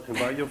restaurant,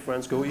 invite your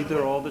friends, go eat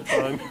there all the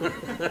time,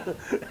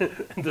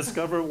 and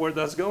discover where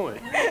that's going,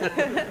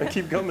 and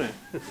keep coming.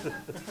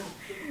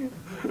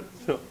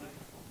 So,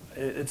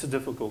 it's a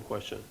difficult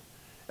question.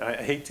 I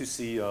hate to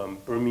see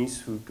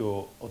Burmese food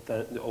go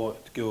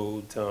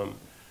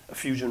a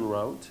fusion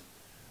route.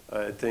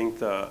 I think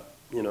that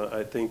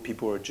I think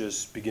people are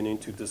just beginning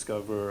to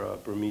discover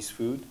Burmese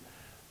food.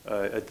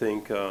 I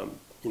think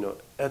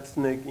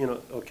ethnic.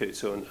 Okay.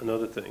 So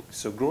another thing.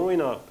 So growing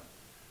up,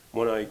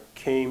 when I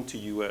came to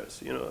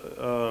U.S.,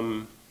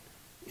 in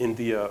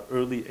the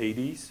early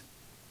 '80s,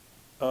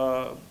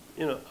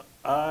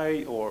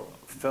 I or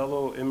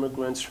fellow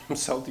immigrants from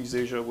Southeast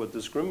Asia were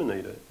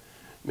discriminated.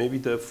 Maybe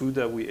the food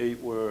that we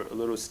ate were a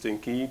little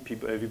stinky.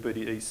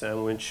 Everybody ate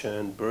sandwich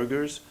and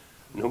burgers.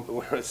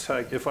 No, it's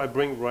like if I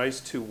bring rice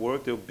to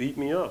work, they'll beat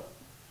me up.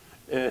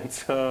 And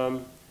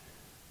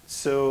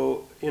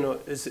so, you know,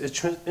 it's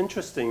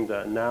interesting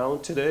that now,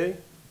 today,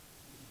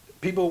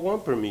 people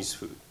want Burmese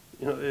food.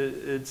 You know,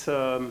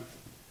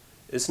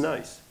 it's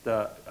nice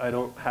that I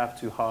don't have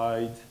to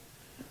hide,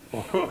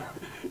 or,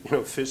 you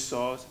know, fish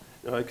sauce.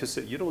 You know, I could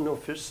say, you don't know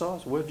fish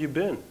sauce? Where have you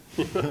been?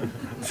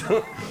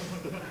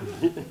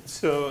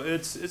 So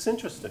it's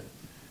interesting.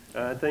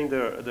 I think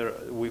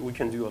we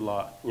can do a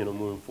lot, you know,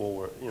 moving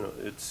forward. You know,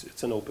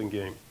 it's an open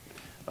game.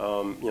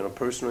 You know,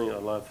 personally, I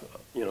love,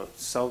 you know,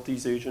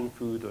 Southeast Asian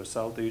food or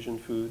South Asian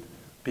food.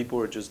 People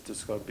are just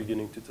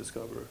beginning to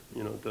discover,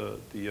 you know,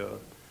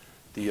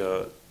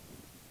 the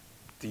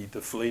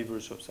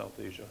flavors of South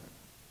Asia.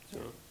 So,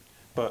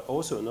 but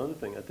also another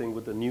thing, I think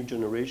with the new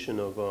generation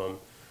of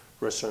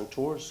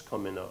restaurateurs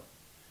coming up,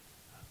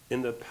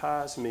 in the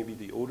past, maybe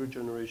the older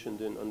generation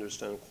didn't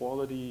understand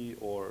quality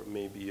or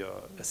maybe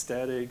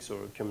aesthetics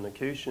or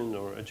communication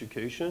or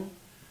education.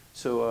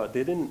 So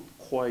they didn't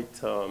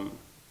quite, you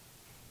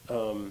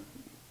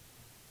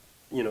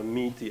know,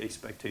 meet the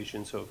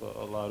expectations of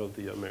a lot of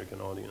the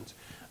American audience.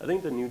 I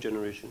think the new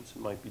generations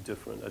might be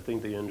different. I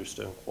think they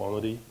understand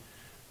quality.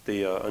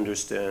 They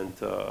understand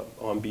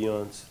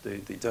ambiance.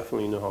 They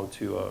definitely know how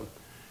to,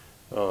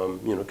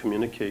 you know,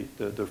 communicate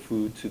the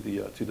food to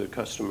the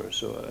customers.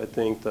 So I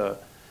think the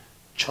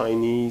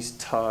Chinese,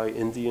 Thai,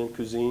 Indian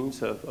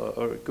cuisines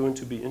are going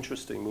to be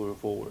interesting moving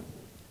forward.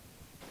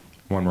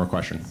 One more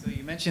question. So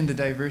you mentioned the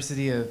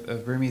diversity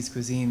of Burmese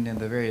cuisine in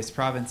the various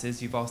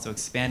provinces. You've also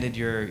expanded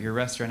your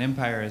restaurant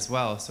empire as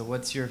well. So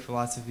what's your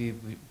philosophy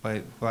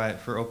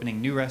for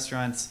opening new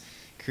restaurants,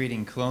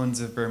 creating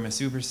clones of Burma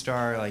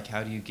Superstar? Like,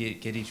 how do you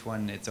get each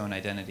one its own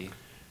identity?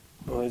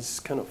 Well, it's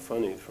kind of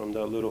funny, from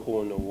that little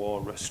hole-in-the-wall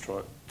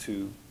restaurant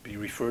to be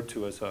referred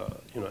to as a,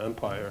 you know,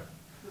 empire.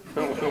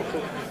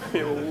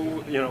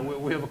 You know,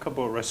 we have a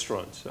couple of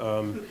restaurants.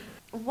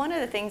 One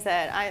of the things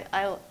that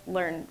I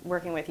learned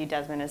working with you,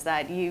 Desmond, is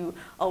that you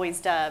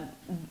always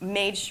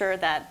made sure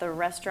that the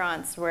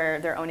restaurants were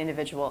their own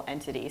individual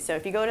entity. So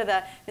if you go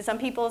to some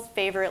people's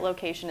favorite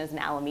location is in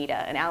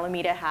Alameda, and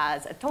Alameda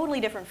has a totally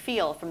different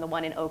feel from the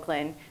one in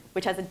Oakland,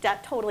 which has a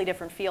totally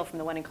different feel from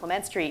the one in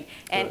Clement Street.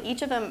 And Right.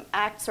 each of them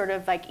act sort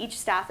of like, each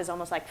staff is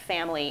almost like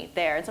family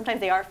there. And sometimes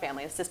they are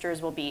family. The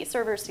sisters will be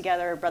servers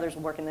together, brothers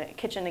will work in the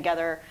kitchen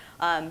together.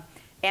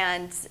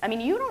 And I mean,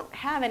 you don't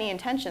have any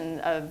intention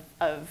of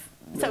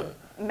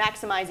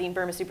maximizing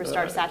Burma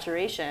Superstar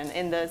saturation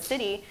in the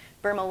city.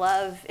 Burma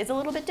Love is a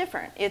little bit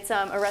different. It's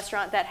a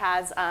restaurant that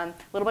has a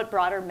little bit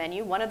broader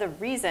menu. One of the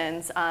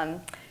reasons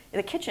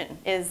the kitchen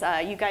is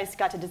you guys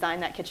got to design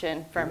that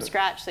kitchen from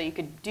scratch, so you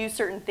could do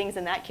certain things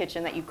in that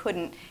kitchen that you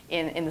couldn't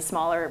in the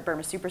smaller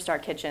Burma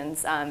Superstar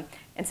kitchens. And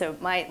so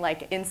my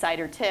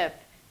insider tip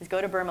is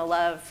go to Burma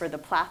Love for the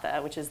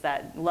platha, which is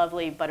that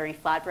lovely buttery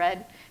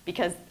flatbread,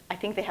 because I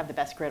think they have the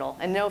best griddle.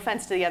 And no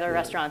offense to the other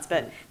restaurants,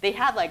 but they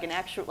have like an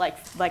actual,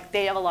 like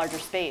they have a larger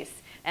space.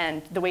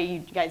 And the way you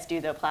guys do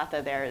the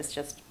platha there is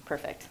just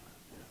perfect.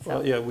 So.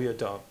 Well, yeah, we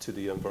adopt to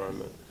the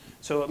environment.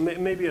 So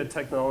maybe a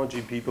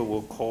technology people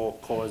will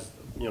call us,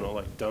 you know,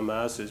 like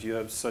dumbasses. You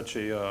have such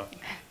a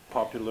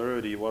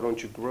popularity. Why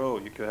don't you grow?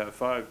 You could have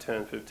 5,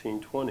 10,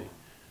 15, 20.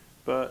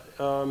 But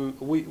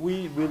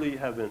we really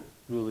haven't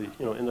really,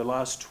 you know, in the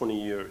last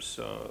 20 years,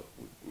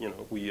 you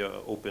know, we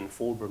opened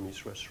 4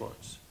 Burmese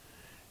restaurants.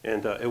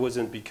 And it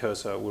wasn't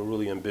because we're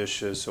really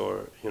ambitious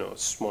or, you know,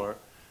 smart.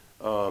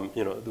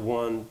 You know,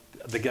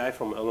 the guy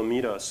from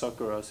Alameda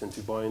suckered us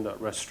into buying that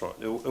restaurant.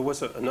 It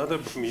was another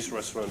Burmese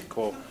restaurant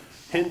called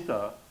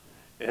Hinta,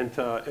 and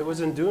it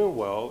wasn't doing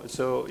well.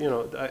 So, you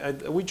know,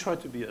 we try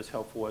to be as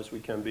helpful as we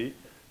can be.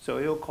 So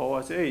he'll call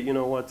us, hey, you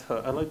know what,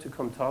 I'd like to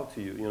come talk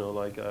to you. You know,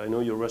 like, I know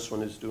your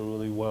restaurant is doing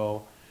really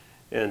well,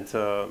 and,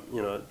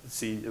 you know,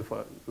 see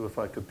if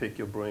I could pick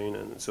your brain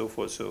and so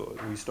forth. So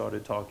we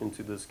started talking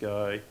to this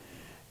guy,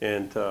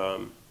 and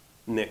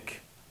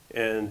Nick,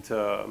 and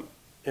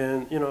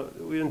you know,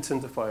 we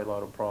intensify a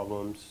lot of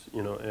problems,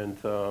 you know, and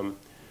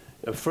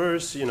at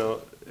first, you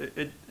know,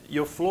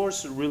 your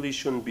floors really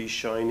shouldn't be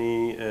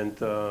shiny, and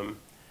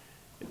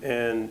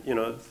you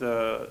know,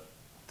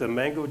 the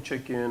mango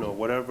chicken or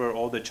whatever,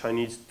 all the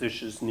Chinese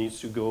dishes needs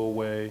to go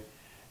away.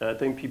 And I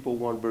think people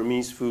want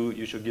Burmese food,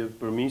 you should give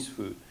Burmese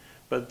food.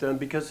 But then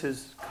because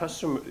his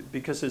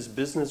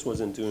business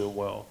wasn't doing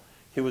well,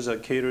 he was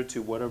catered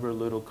to whatever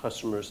little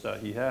customers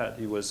that he had.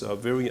 He was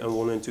very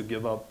unwilling to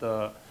give up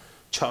the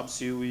chop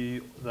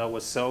suey that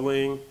was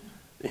selling,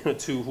 you know,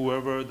 to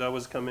whoever that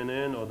was coming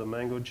in, or the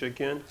mango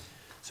chicken.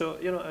 So,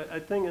 you know, I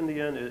think in the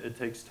end it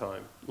takes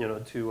time, you know,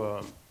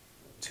 to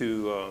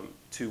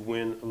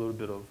win a little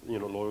bit of, you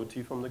know,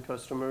 loyalty from the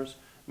customers.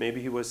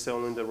 Maybe he was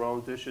selling the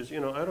wrong dishes. You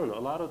know, I don't know. A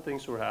lot of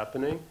things were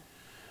happening.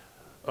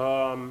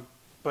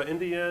 But in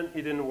the end,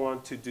 he didn't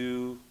want to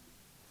do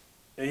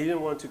And he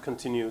didn't want to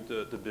continue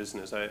the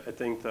business. I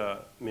think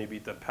that maybe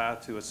the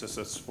path to a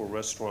successful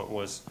restaurant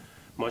was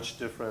much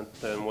different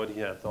than what he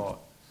had thought.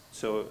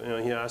 So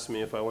he asked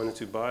me if I wanted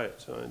to buy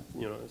it. So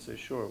I said,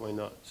 sure, why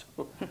not?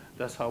 So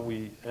that's how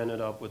we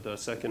ended up with the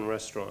second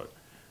restaurant.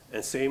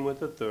 And same with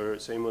the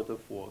third, same with the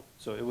fourth.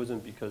 So it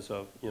wasn't because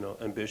of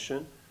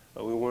ambition.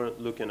 We weren't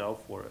looking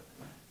out for it.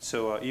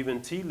 So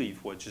even tea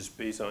leaf was just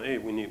based on, hey,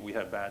 we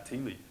have bad tea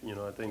leaf.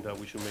 I think that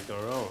we should make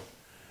our own.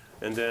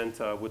 And then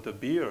with the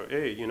beer,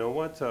 hey, you know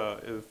what?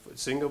 If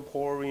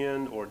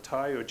Singaporean or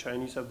Thai or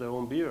Chinese have their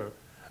own beer,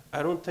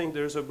 I don't think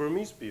there's a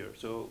Burmese beer.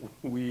 So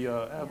we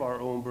have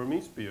our own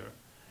Burmese beer.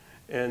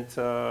 And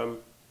on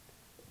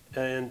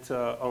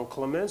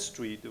Clement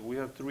Street, we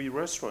have 3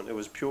 restaurants. It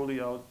was purely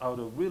out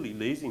of really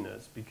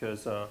laziness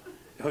because it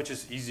was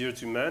just easier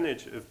to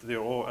manage if they're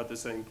all at the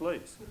same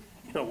place.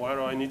 Why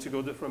do I need to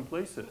go different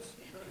places?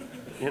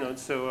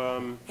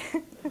 So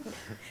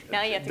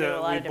now you have to go to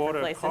a lot of different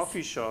places. We bought a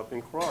coffee shop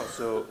in Cross,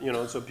 so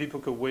so people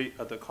could wait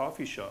at the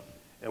coffee shop,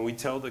 and we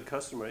tell the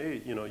customer,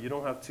 hey, you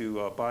don't have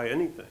to buy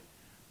anything,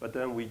 but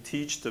then we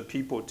teach the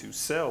people to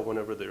sell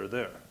whenever they're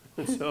there.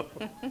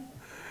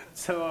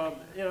 So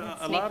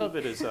a lot of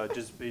it is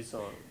just based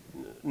on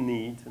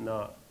need,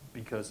 not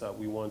because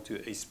we want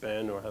to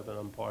expand or have an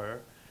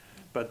empire.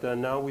 But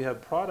now we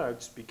have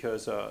products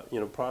because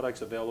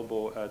products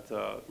available at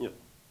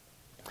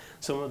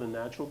some of the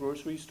natural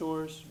grocery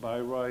stores, Buy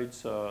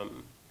Rights,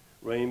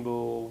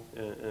 Rainbow,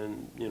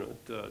 and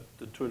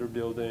the Twitter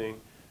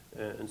building,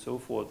 and so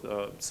forth.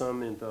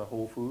 Some in the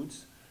Whole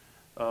Foods,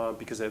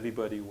 because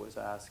everybody was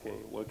asking,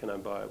 what can I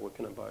buy? What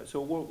can I buy?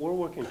 So we're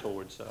working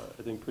towards that.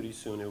 I think pretty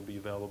soon it will be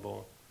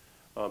available,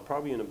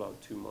 probably in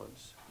about 2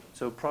 months.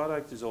 So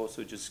product is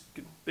also just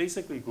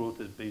basically growth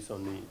is based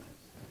on need.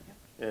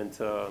 And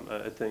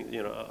I think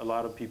a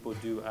lot of people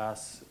do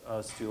ask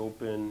us to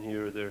open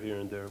here, there,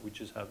 and there. We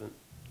just haven't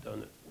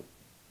done it.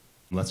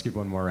 Let's give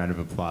one more round of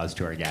applause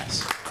to our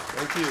guests.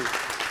 Thank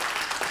you.